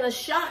 they taking a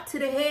shot to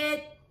the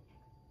head,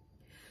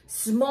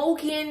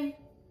 smoking,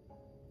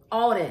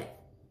 all that.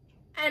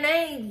 And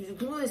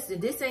listen,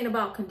 this ain't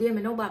about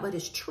condemning nobody, but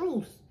it's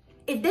truth.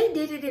 If they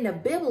did it in the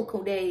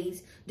biblical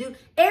days, dude,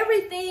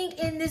 everything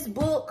in this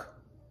book,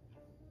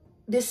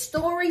 the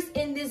stories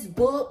in this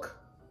book,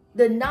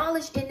 the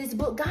knowledge in this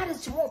book, God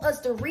just wants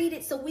us to read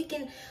it so we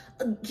can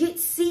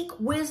seek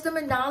wisdom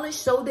and knowledge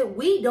so that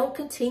we don't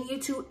continue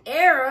to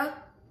err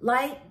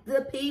like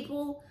the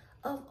people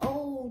of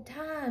old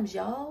times,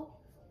 y'all.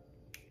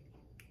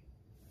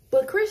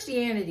 But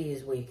Christianity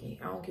is wicked.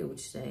 I don't care what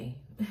you say.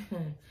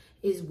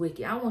 It's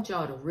wicked. I want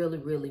y'all to really,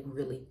 really,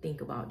 really think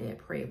about that.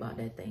 Pray about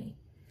that thing.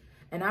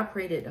 And I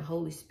pray that the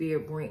Holy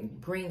Spirit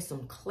bring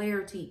some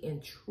clarity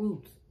and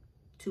truth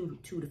to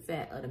the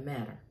fact of the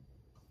matter.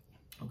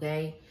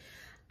 Okay?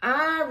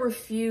 I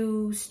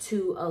refuse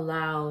to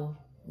allow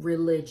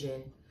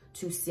religion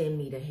to send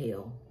me to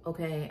hell.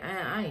 Okay?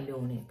 I ain't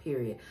doing it,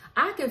 period.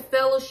 I can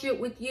fellowship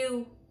with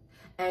you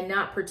and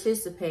not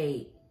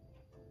participate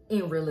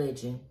in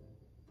religion.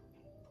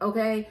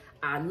 Okay?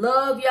 I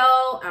love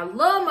y'all. I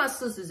love my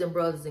sisters and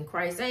brothers in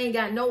Christ. I ain't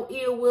got no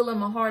ill will in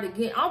my heart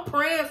again. I'm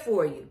praying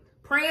for you.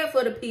 Praying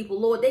for the people,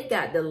 Lord, they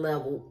got to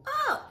level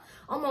up.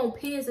 I'm on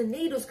pins and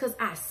needles because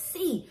I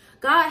see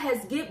God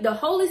has the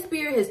Holy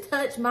Spirit has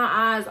touched my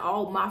eyes,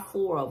 all my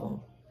 4 of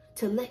them,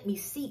 to let me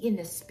see in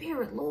the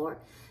spirit, Lord.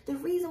 The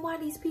reason why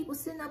these people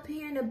sitting up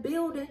here in the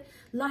building,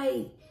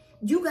 like,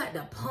 you got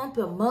to pump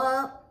them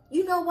up.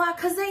 You know why?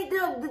 Because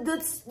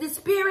the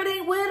spirit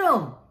ain't with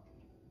them.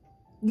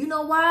 You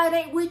know why it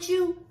ain't with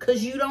you?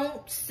 Because you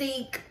don't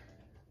seek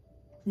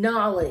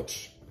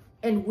knowledge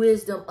and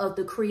wisdom of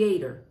the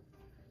Creator.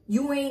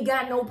 You ain't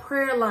got no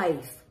prayer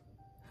life.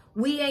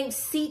 We ain't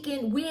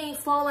seeking, we ain't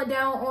falling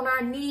down on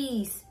our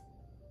knees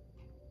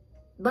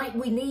like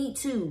we need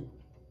to.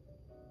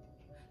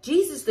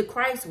 Jesus the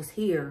Christ was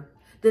here.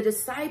 The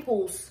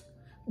disciples,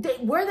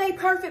 were they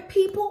perfect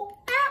people?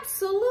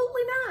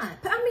 Absolutely not.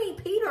 I mean,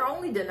 Peter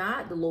only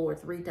denied the Lord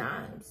 3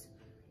 times.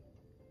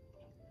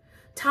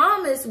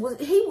 Thomas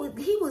he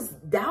was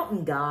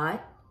doubting God.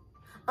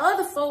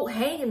 Other folk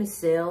hanging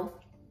himself.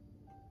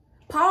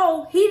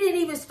 Paul, he didn't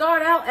even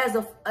start out as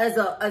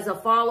a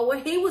follower.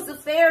 He was a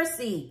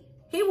Pharisee.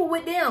 He was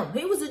with them.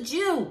 He was a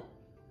Jew.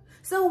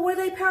 So were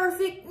they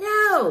perfect?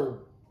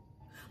 No.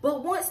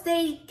 But once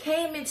they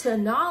came into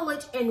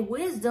knowledge and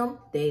wisdom,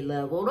 they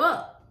leveled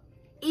up.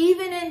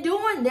 Even in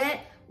doing that,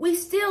 we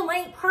still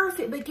ain't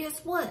perfect. But guess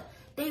what?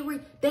 They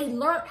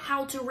learned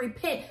how to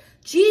repent.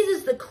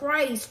 Jesus the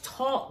Christ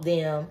taught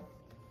them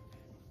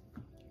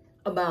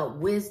about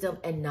wisdom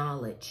and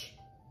knowledge.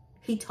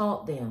 He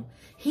taught them.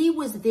 He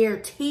was their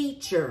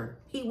teacher.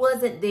 He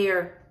wasn't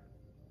their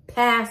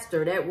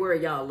pastor. That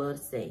word y'all love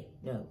to say.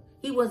 No,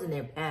 he wasn't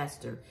their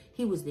pastor.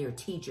 He was their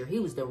teacher. He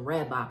was the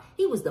rabbi.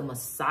 He was the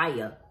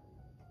Messiah.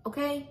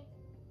 Okay?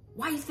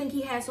 Why do you think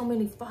he had so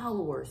many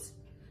followers?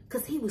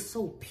 Because he was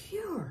so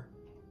pure.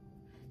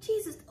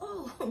 Jesus,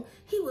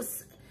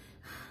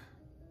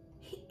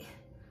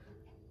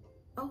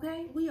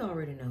 okay, we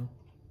already know.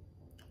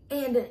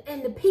 And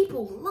the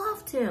people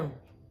loved him.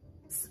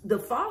 The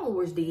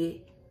followers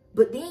did.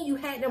 But then you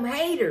had them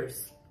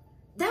haters.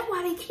 That's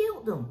why they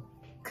killed him.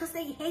 Because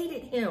they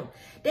hated him.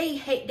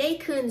 They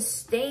couldn't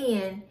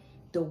stand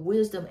the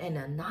wisdom and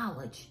the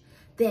knowledge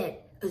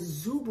that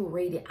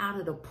exuberated out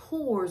of the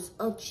pores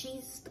of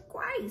Jesus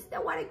Christ.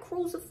 That's why they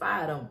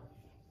crucified him.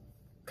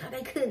 Because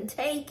they couldn't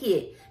take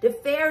it. The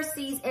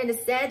Pharisees and the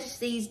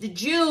Sadducees, the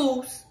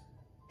Jews,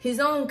 his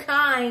own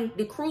kind,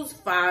 they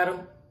crucified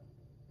him.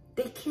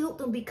 They killed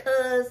them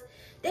because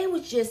they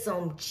was just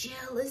some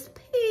jealous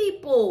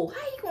people.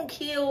 How you gonna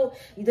kill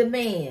the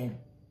man?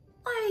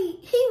 Like,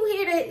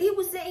 he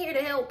was sent here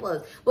to help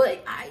us.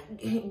 But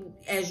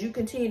as you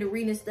continue to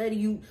read and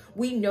study,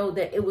 we know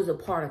that it was a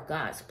part of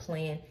God's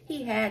plan.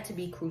 He had to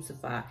be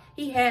crucified.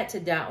 He had to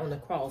die on the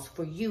cross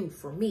for you,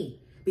 for me.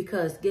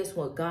 Because guess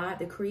what? God,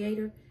 the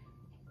Creator,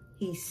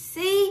 He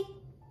see.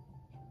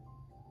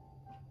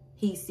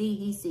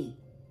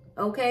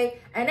 Okay?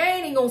 And I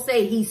ain't even gonna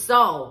say He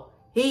saw.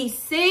 He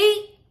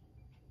see.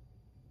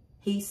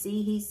 He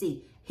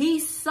see. He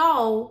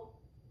saw.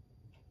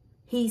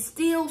 He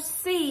still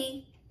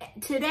see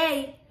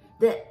today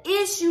the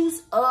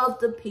issues of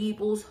the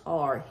people's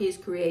heart, His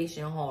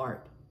creation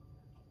heart.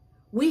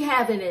 We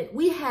have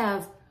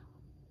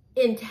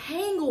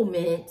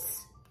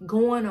entanglements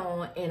going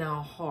on in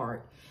our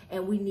heart,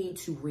 and we need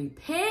to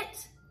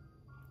repent.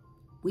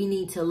 We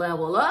need to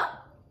level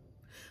up.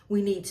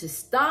 We need to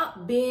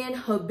stop being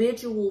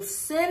habitual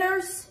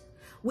sinners.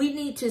 We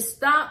need to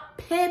stop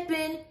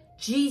pimping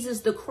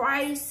Jesus the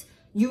Christ.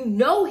 You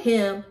know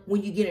Him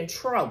when you get in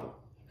trouble.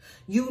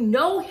 You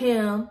know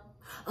Him.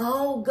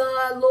 Oh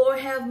God, Lord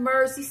have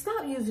mercy.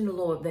 Stop using the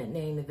Lord's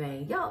name in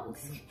vain. Y'all,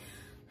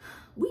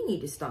 we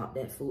need to stop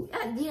that fool.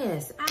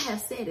 Yes, I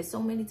have said it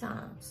so many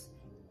times.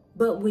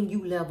 But when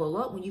you level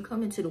up, when you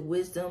come into the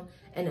wisdom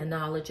and the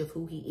knowledge of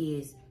who He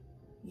is,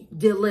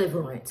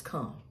 deliverance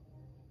come.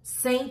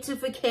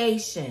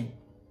 Sanctification.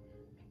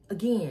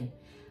 Again,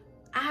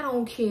 I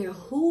don't care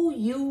who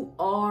you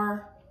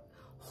are,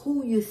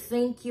 who you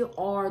think you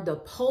are, the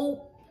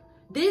Pope.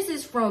 This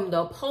is from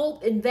the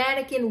Pope in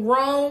Vatican,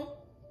 Rome,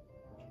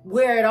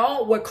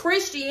 where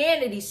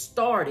Christianity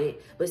started.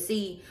 But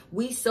see,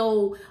 we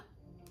so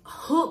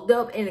hooked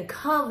up in a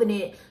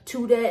covenant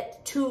to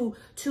that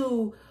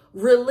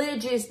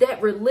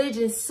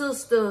religion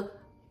sister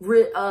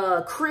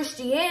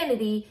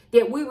Christianity,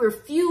 that we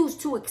refuse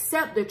to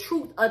accept the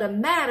truth of the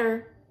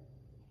matter,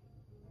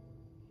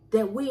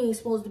 that we ain't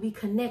supposed to be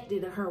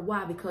connected to her.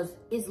 Why? Because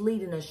it's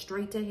leading us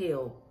straight to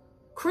hell.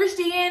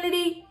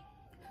 Christianity,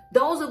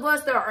 those of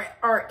us that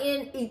are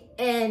in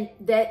and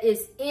that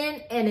is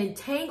in an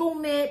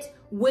entanglement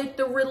with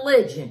the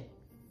religion,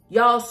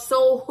 y'all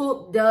so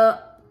hooked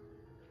up,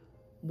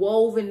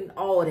 woven,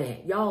 all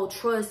that. Y'all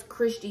trust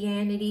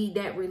Christianity,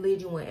 that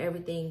religion, with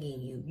everything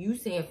in you. You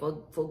saying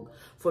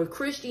for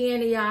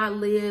Christianity I'll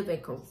live,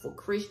 and for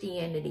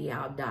Christianity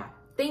I'll die.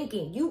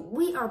 Thinking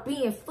we are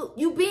being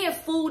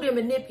fooled and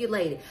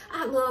manipulated.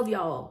 I love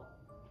y'all.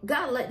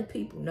 Gotta let the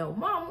people know.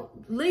 Mama,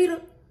 leader,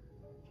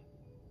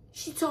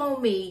 she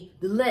told me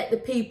to let the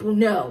people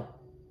know.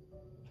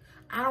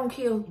 I don't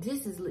care.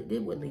 This is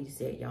what Lady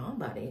said, y'all. I'm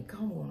about to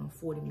come on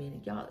 40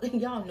 minutes.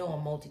 Y'all know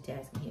I'm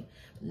multitasking here.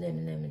 Let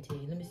me tell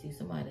you. Let me see.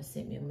 Somebody that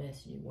sent me a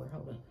message.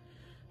 Hold up.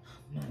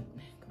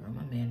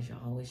 My manager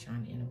always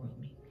trying to interrupt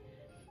me.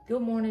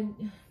 Good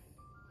morning.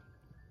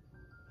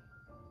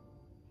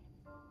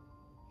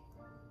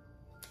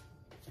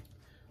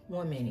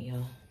 One minute,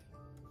 y'all.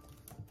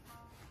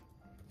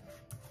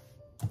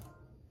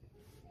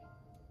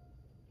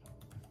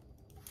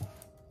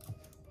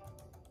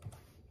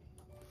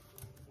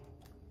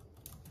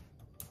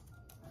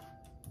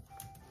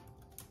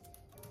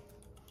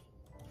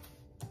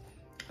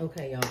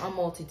 Okay, y'all, I'm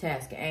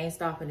multitasking. I ain't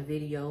stopping the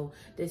video.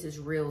 This is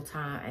real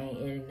time. I ain't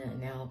editing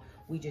nothing out.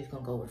 We just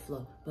gonna go with the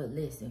flow. But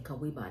listen, cause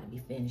we about to be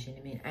finishing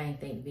in a minute. I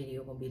ain't think the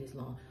video gonna be this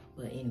long.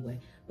 But anyway,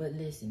 but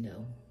listen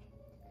though.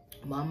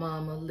 My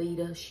mama,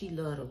 Lita, she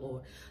love the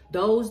Lord.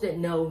 Those that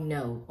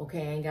know,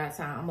 okay? I ain't got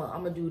time.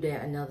 I'm gonna do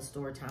that another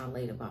story time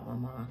later about my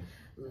mom.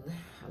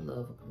 I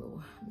love her,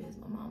 Lord. I miss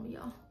my mama,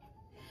 y'all.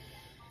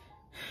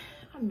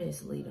 I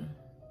miss Lita.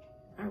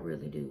 I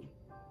really do.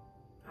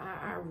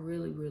 I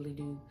really, really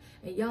do.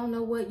 And y'all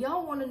know what?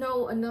 Y'all want to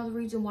know another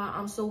reason why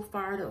I'm so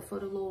fired up for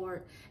the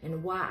Lord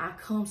and why I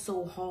come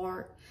so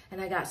hard and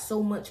I got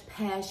so much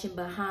passion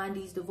behind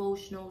these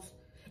devotionals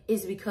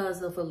is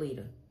because of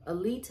Alita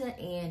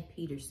Ann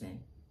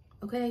Peterson,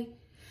 okay?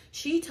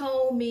 She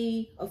told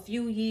me a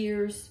few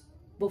years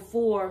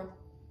before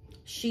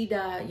she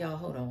died. Y'all,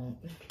 hold on.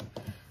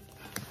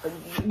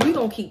 We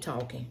gonna keep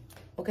talking,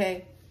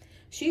 okay?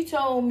 She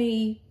told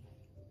me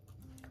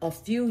a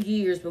few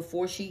years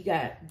before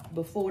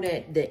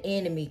that the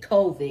enemy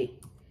COVID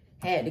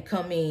had to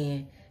come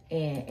in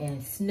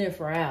and sniff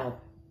her out.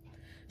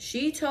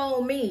 She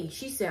told me,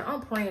 she said,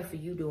 I'm praying for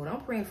you, dude.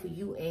 I'm praying for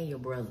you and your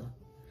brother.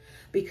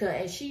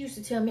 And she used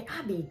to tell me,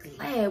 I'd be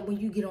glad when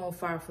you get on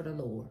fire for the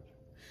Lord.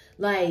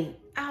 Like,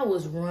 I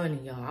was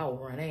running, y'all. I would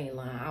run. I ain't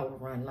lying. I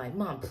would run like,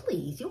 Mom,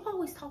 please, you're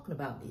always talking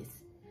about this.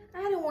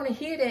 I didn't want to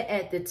hear that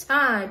at the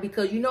time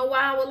because you know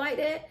why I was like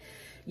that?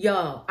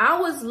 Y'all,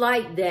 I was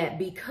like that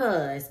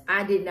because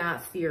I did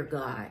not fear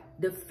God.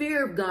 The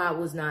fear of God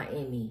was not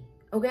in me,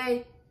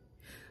 okay?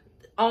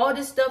 All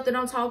this stuff that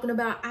I'm talking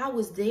about, I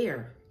was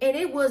there. And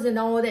it wasn't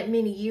all that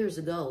many years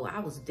ago. I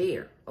was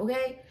there,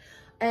 okay?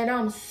 And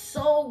I'm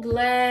so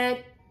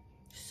glad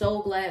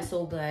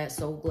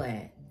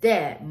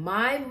that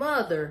my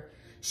mother,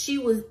 she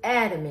was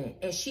adamant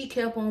and she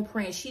kept on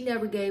praying. She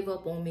never gave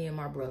up on me and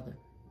my brother.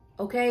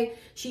 Okay,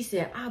 she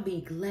said, I'll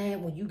be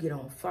glad when you get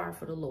on fire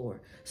for the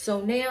Lord.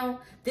 So now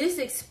this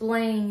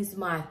explains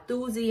my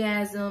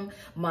enthusiasm,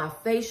 my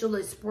facial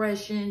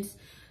expressions,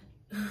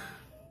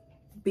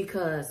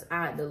 because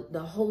the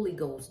Holy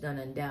Ghost done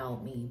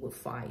endowed me with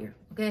fire.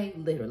 Okay,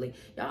 literally,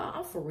 y'all,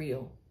 I'm for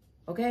real.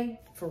 Okay,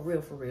 for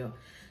real.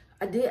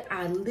 I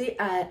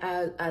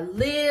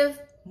live,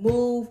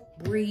 move,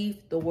 breathe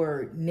the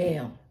word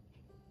now.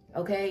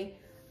 Okay.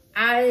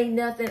 I ain't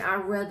nothing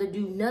I'd rather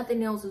do.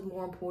 Nothing else is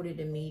more important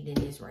to me than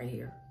this right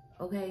here.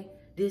 Okay?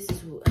 This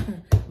is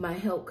my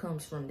help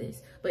comes from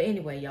this. But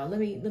anyway, y'all, let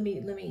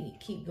me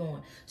keep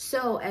going.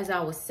 So as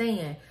I was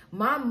saying,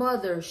 my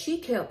mother, she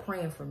kept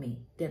praying for me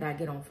that I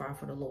get on fire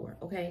for the Lord.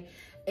 Okay?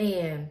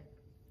 And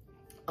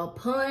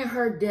upon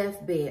her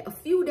deathbed, a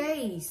few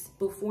days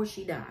before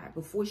she died,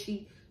 before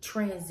she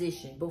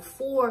transitioned,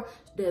 before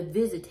the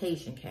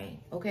visitation came,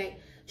 okay?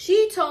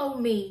 She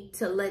told me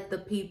to let the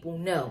people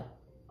know.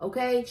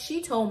 Okay,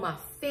 she told my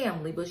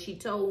family, but she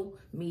told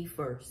me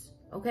first,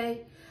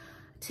 okay?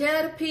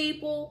 Tell the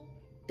people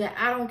that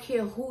I don't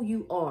care who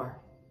you are,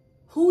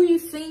 who you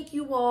think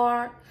you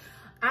are.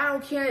 I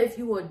don't care if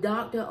you're a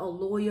doctor, a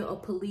lawyer, a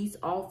police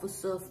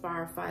officer,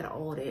 firefighter,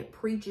 all that,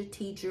 preacher,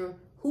 teacher,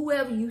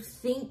 whoever you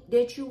think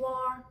that you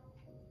are.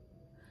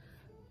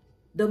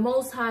 The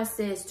Most High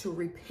says to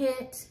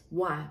repent.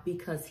 Why?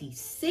 Because he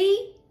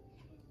see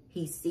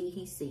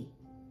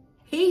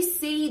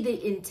the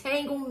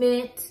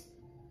entanglement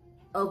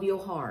of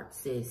your heart,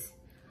 sis.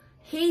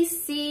 He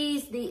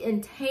sees the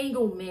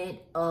entanglement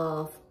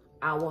of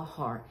our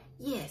heart.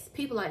 Yes,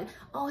 people like,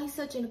 oh, he's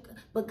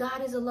but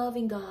God is a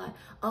loving God.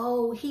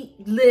 Oh,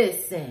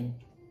 listen,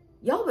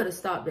 y'all better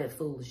stop that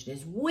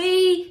foolishness.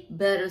 We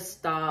better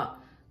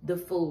stop the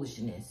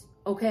foolishness,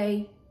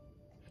 okay?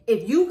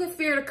 If you can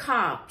fear the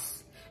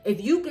cops, if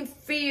you can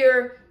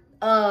fear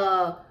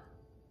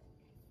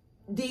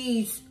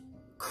these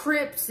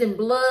Crips and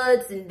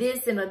Bloods and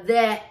this and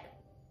that,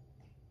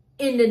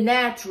 in the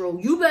natural,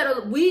 you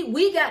better,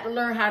 we got to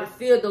learn how to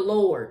fear the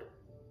Lord.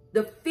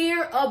 The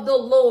fear of the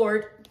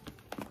Lord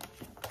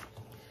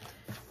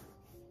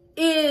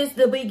is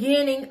the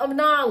beginning of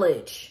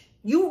knowledge.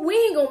 We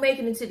ain't gonna make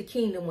it into the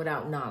kingdom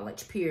without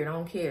knowledge, period. I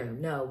don't care.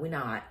 No, we're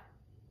not.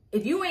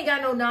 If you ain't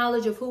got no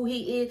knowledge of who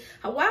he is,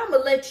 why I'm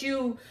gonna let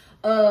you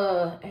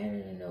add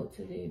a note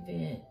to the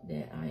event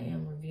that I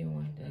am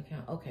reviewing the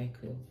account. Okay,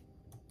 cool.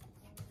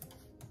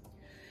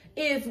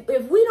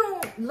 If we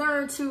don't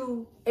learn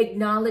to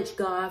acknowledge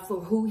God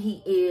for who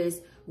he is,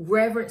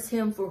 reverence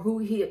him for who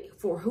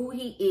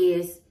he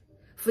is,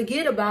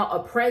 forget about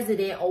a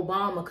President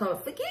Obama coming.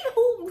 Forget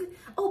who.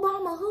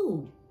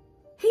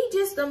 He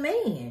just a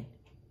man.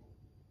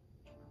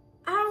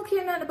 I don't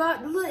care nothing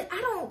about, look,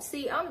 I'm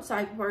the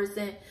type of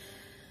person,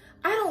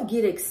 I don't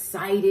get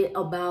excited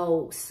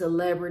about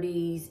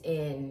celebrities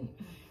and,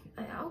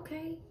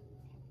 okay.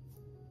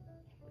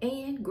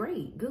 And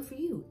great, good for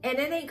you. And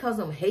that ain't because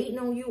I'm hating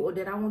on you or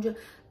that I want you.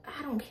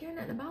 I don't care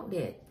nothing about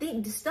that.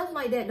 Stuff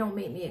like that don't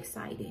make me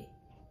excited.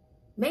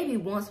 Maybe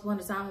once upon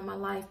a time in my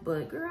life,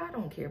 but girl, I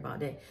don't care about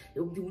that.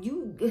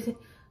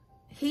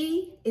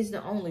 He is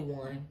the only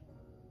one.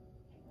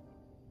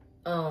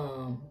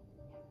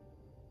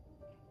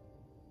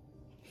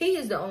 He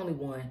is the only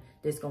one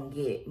that's going to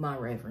get my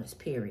reverence,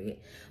 period.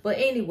 But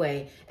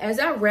anyway, as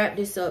I wrap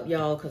this up,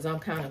 y'all, because I'm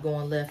kind of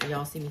going left and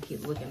y'all see me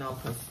keep looking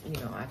off because, you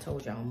know, I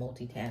told y'all I'm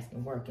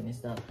multitasking, working and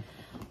stuff.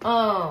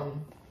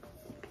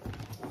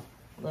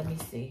 Let me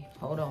see.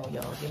 Hold on,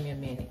 y'all. Give me a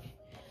minute.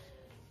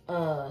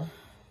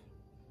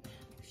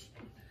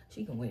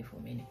 She can wait for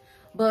a minute.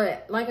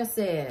 But like I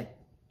said,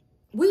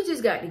 we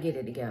just got to get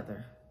it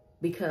together,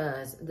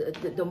 because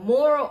the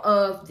moral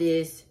of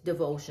this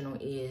devotional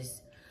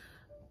is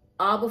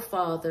Abba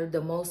Father,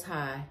 the Most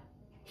High,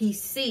 he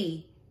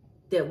see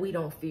that we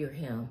don't fear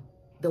him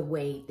the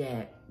way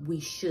that we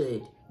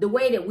should, the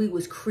way that we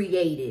was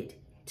created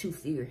to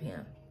fear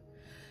him.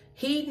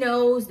 He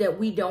knows that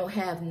we don't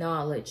have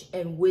knowledge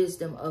and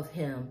wisdom of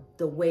him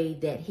the way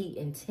that he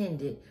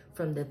intended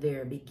from the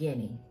very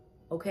beginning.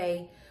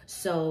 Okay?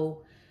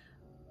 So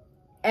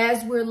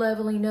as we're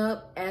leveling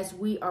up, as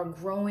we are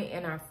growing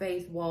in our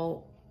faith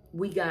walk,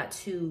 we got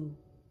to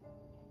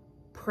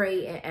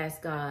pray and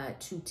ask God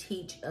to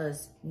teach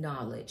us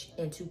knowledge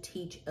and to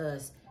teach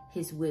us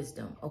his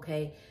wisdom.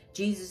 Okay?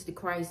 Jesus the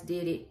Christ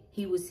did it.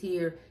 He was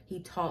here. He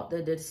taught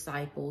the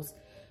disciples.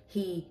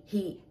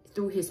 He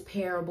through his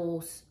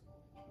parables,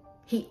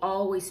 he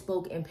always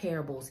spoke in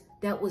parables.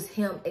 That was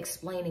him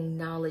explaining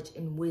knowledge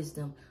and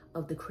wisdom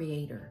of the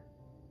Creator.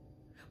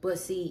 But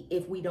see,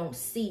 if we don't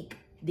seek,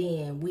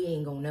 then we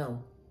ain't gonna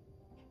know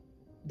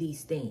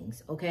these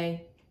things,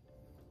 okay?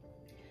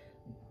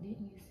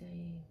 Didn't you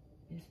say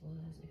this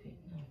was, if it,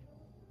 no.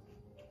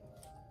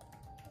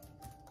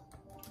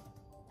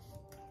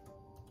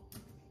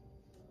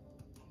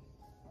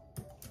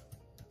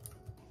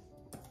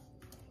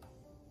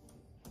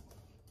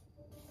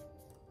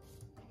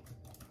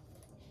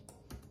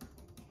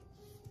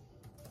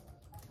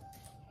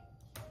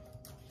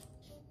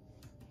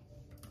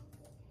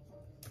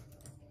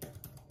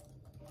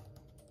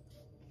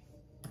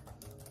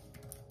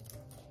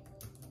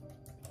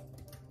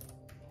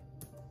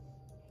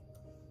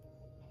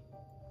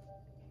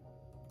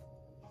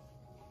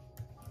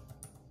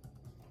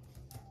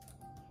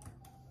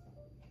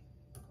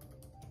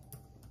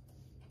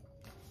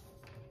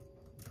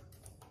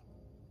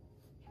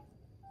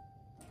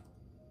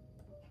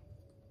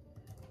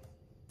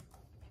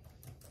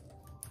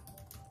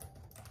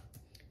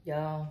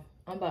 Y'all,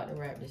 I'm about to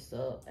wrap this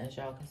up. As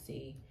y'all can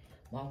see,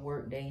 my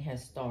work day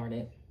has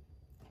started.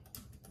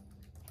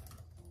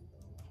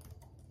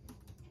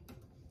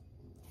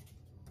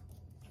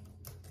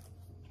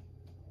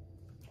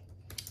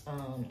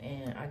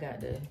 And I got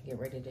to get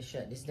ready to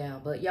shut this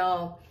down. But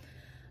y'all,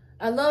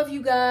 I love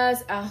you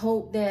guys. I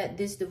hope that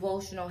this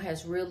devotional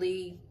has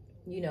really,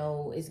 you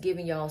know, is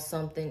giving y'all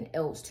something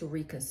else to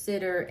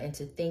reconsider and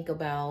to think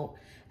about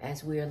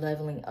as we are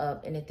leveling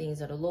up in the things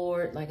of the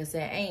Lord. Like I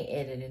said, I ain't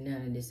editing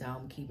none of this out. I'm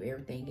gonna keep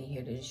everything in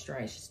here. The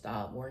distraction,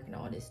 stop working,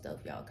 all this stuff,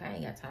 y'all. I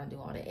ain't got time to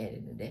do all the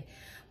editing today.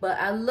 But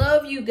I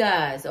love you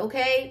guys,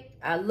 okay?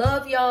 I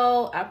love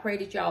y'all. I pray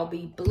that y'all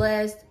be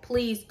blessed.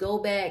 Please go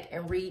back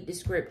and read the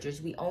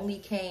scriptures. We only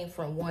came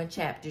from one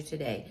chapter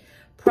today.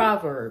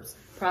 Proverbs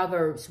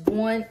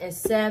 1 and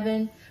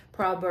 7,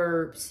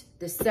 Proverbs,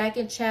 the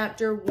 2nd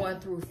chapter, 1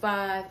 through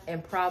 5,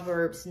 and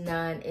Proverbs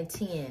 9 and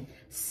 10.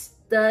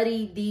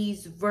 Study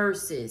these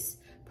verses.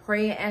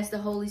 Pray and ask the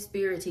Holy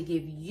Spirit to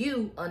give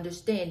you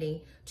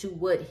understanding to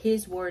what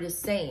his word is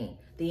saying.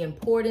 The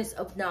importance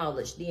of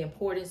knowledge, the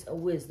importance of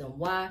wisdom.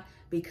 Why?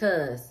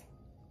 Because,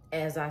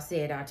 as I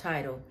said, our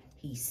title,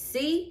 he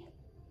see,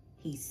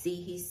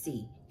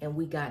 and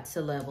we got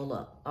to level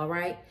up. All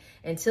right?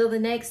 Until the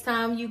next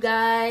time, you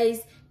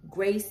guys,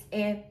 grace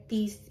and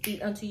peace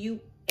be unto you.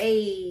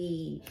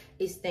 Hey,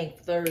 it's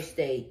Thankful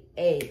Thursday.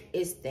 Hey,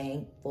 it's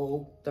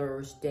Thankful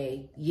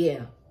Thursday.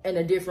 Yeah, in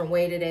a different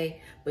way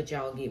today, but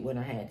y'all get what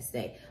I had to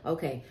say.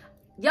 Okay,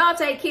 y'all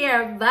take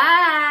care.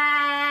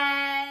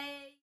 Bye.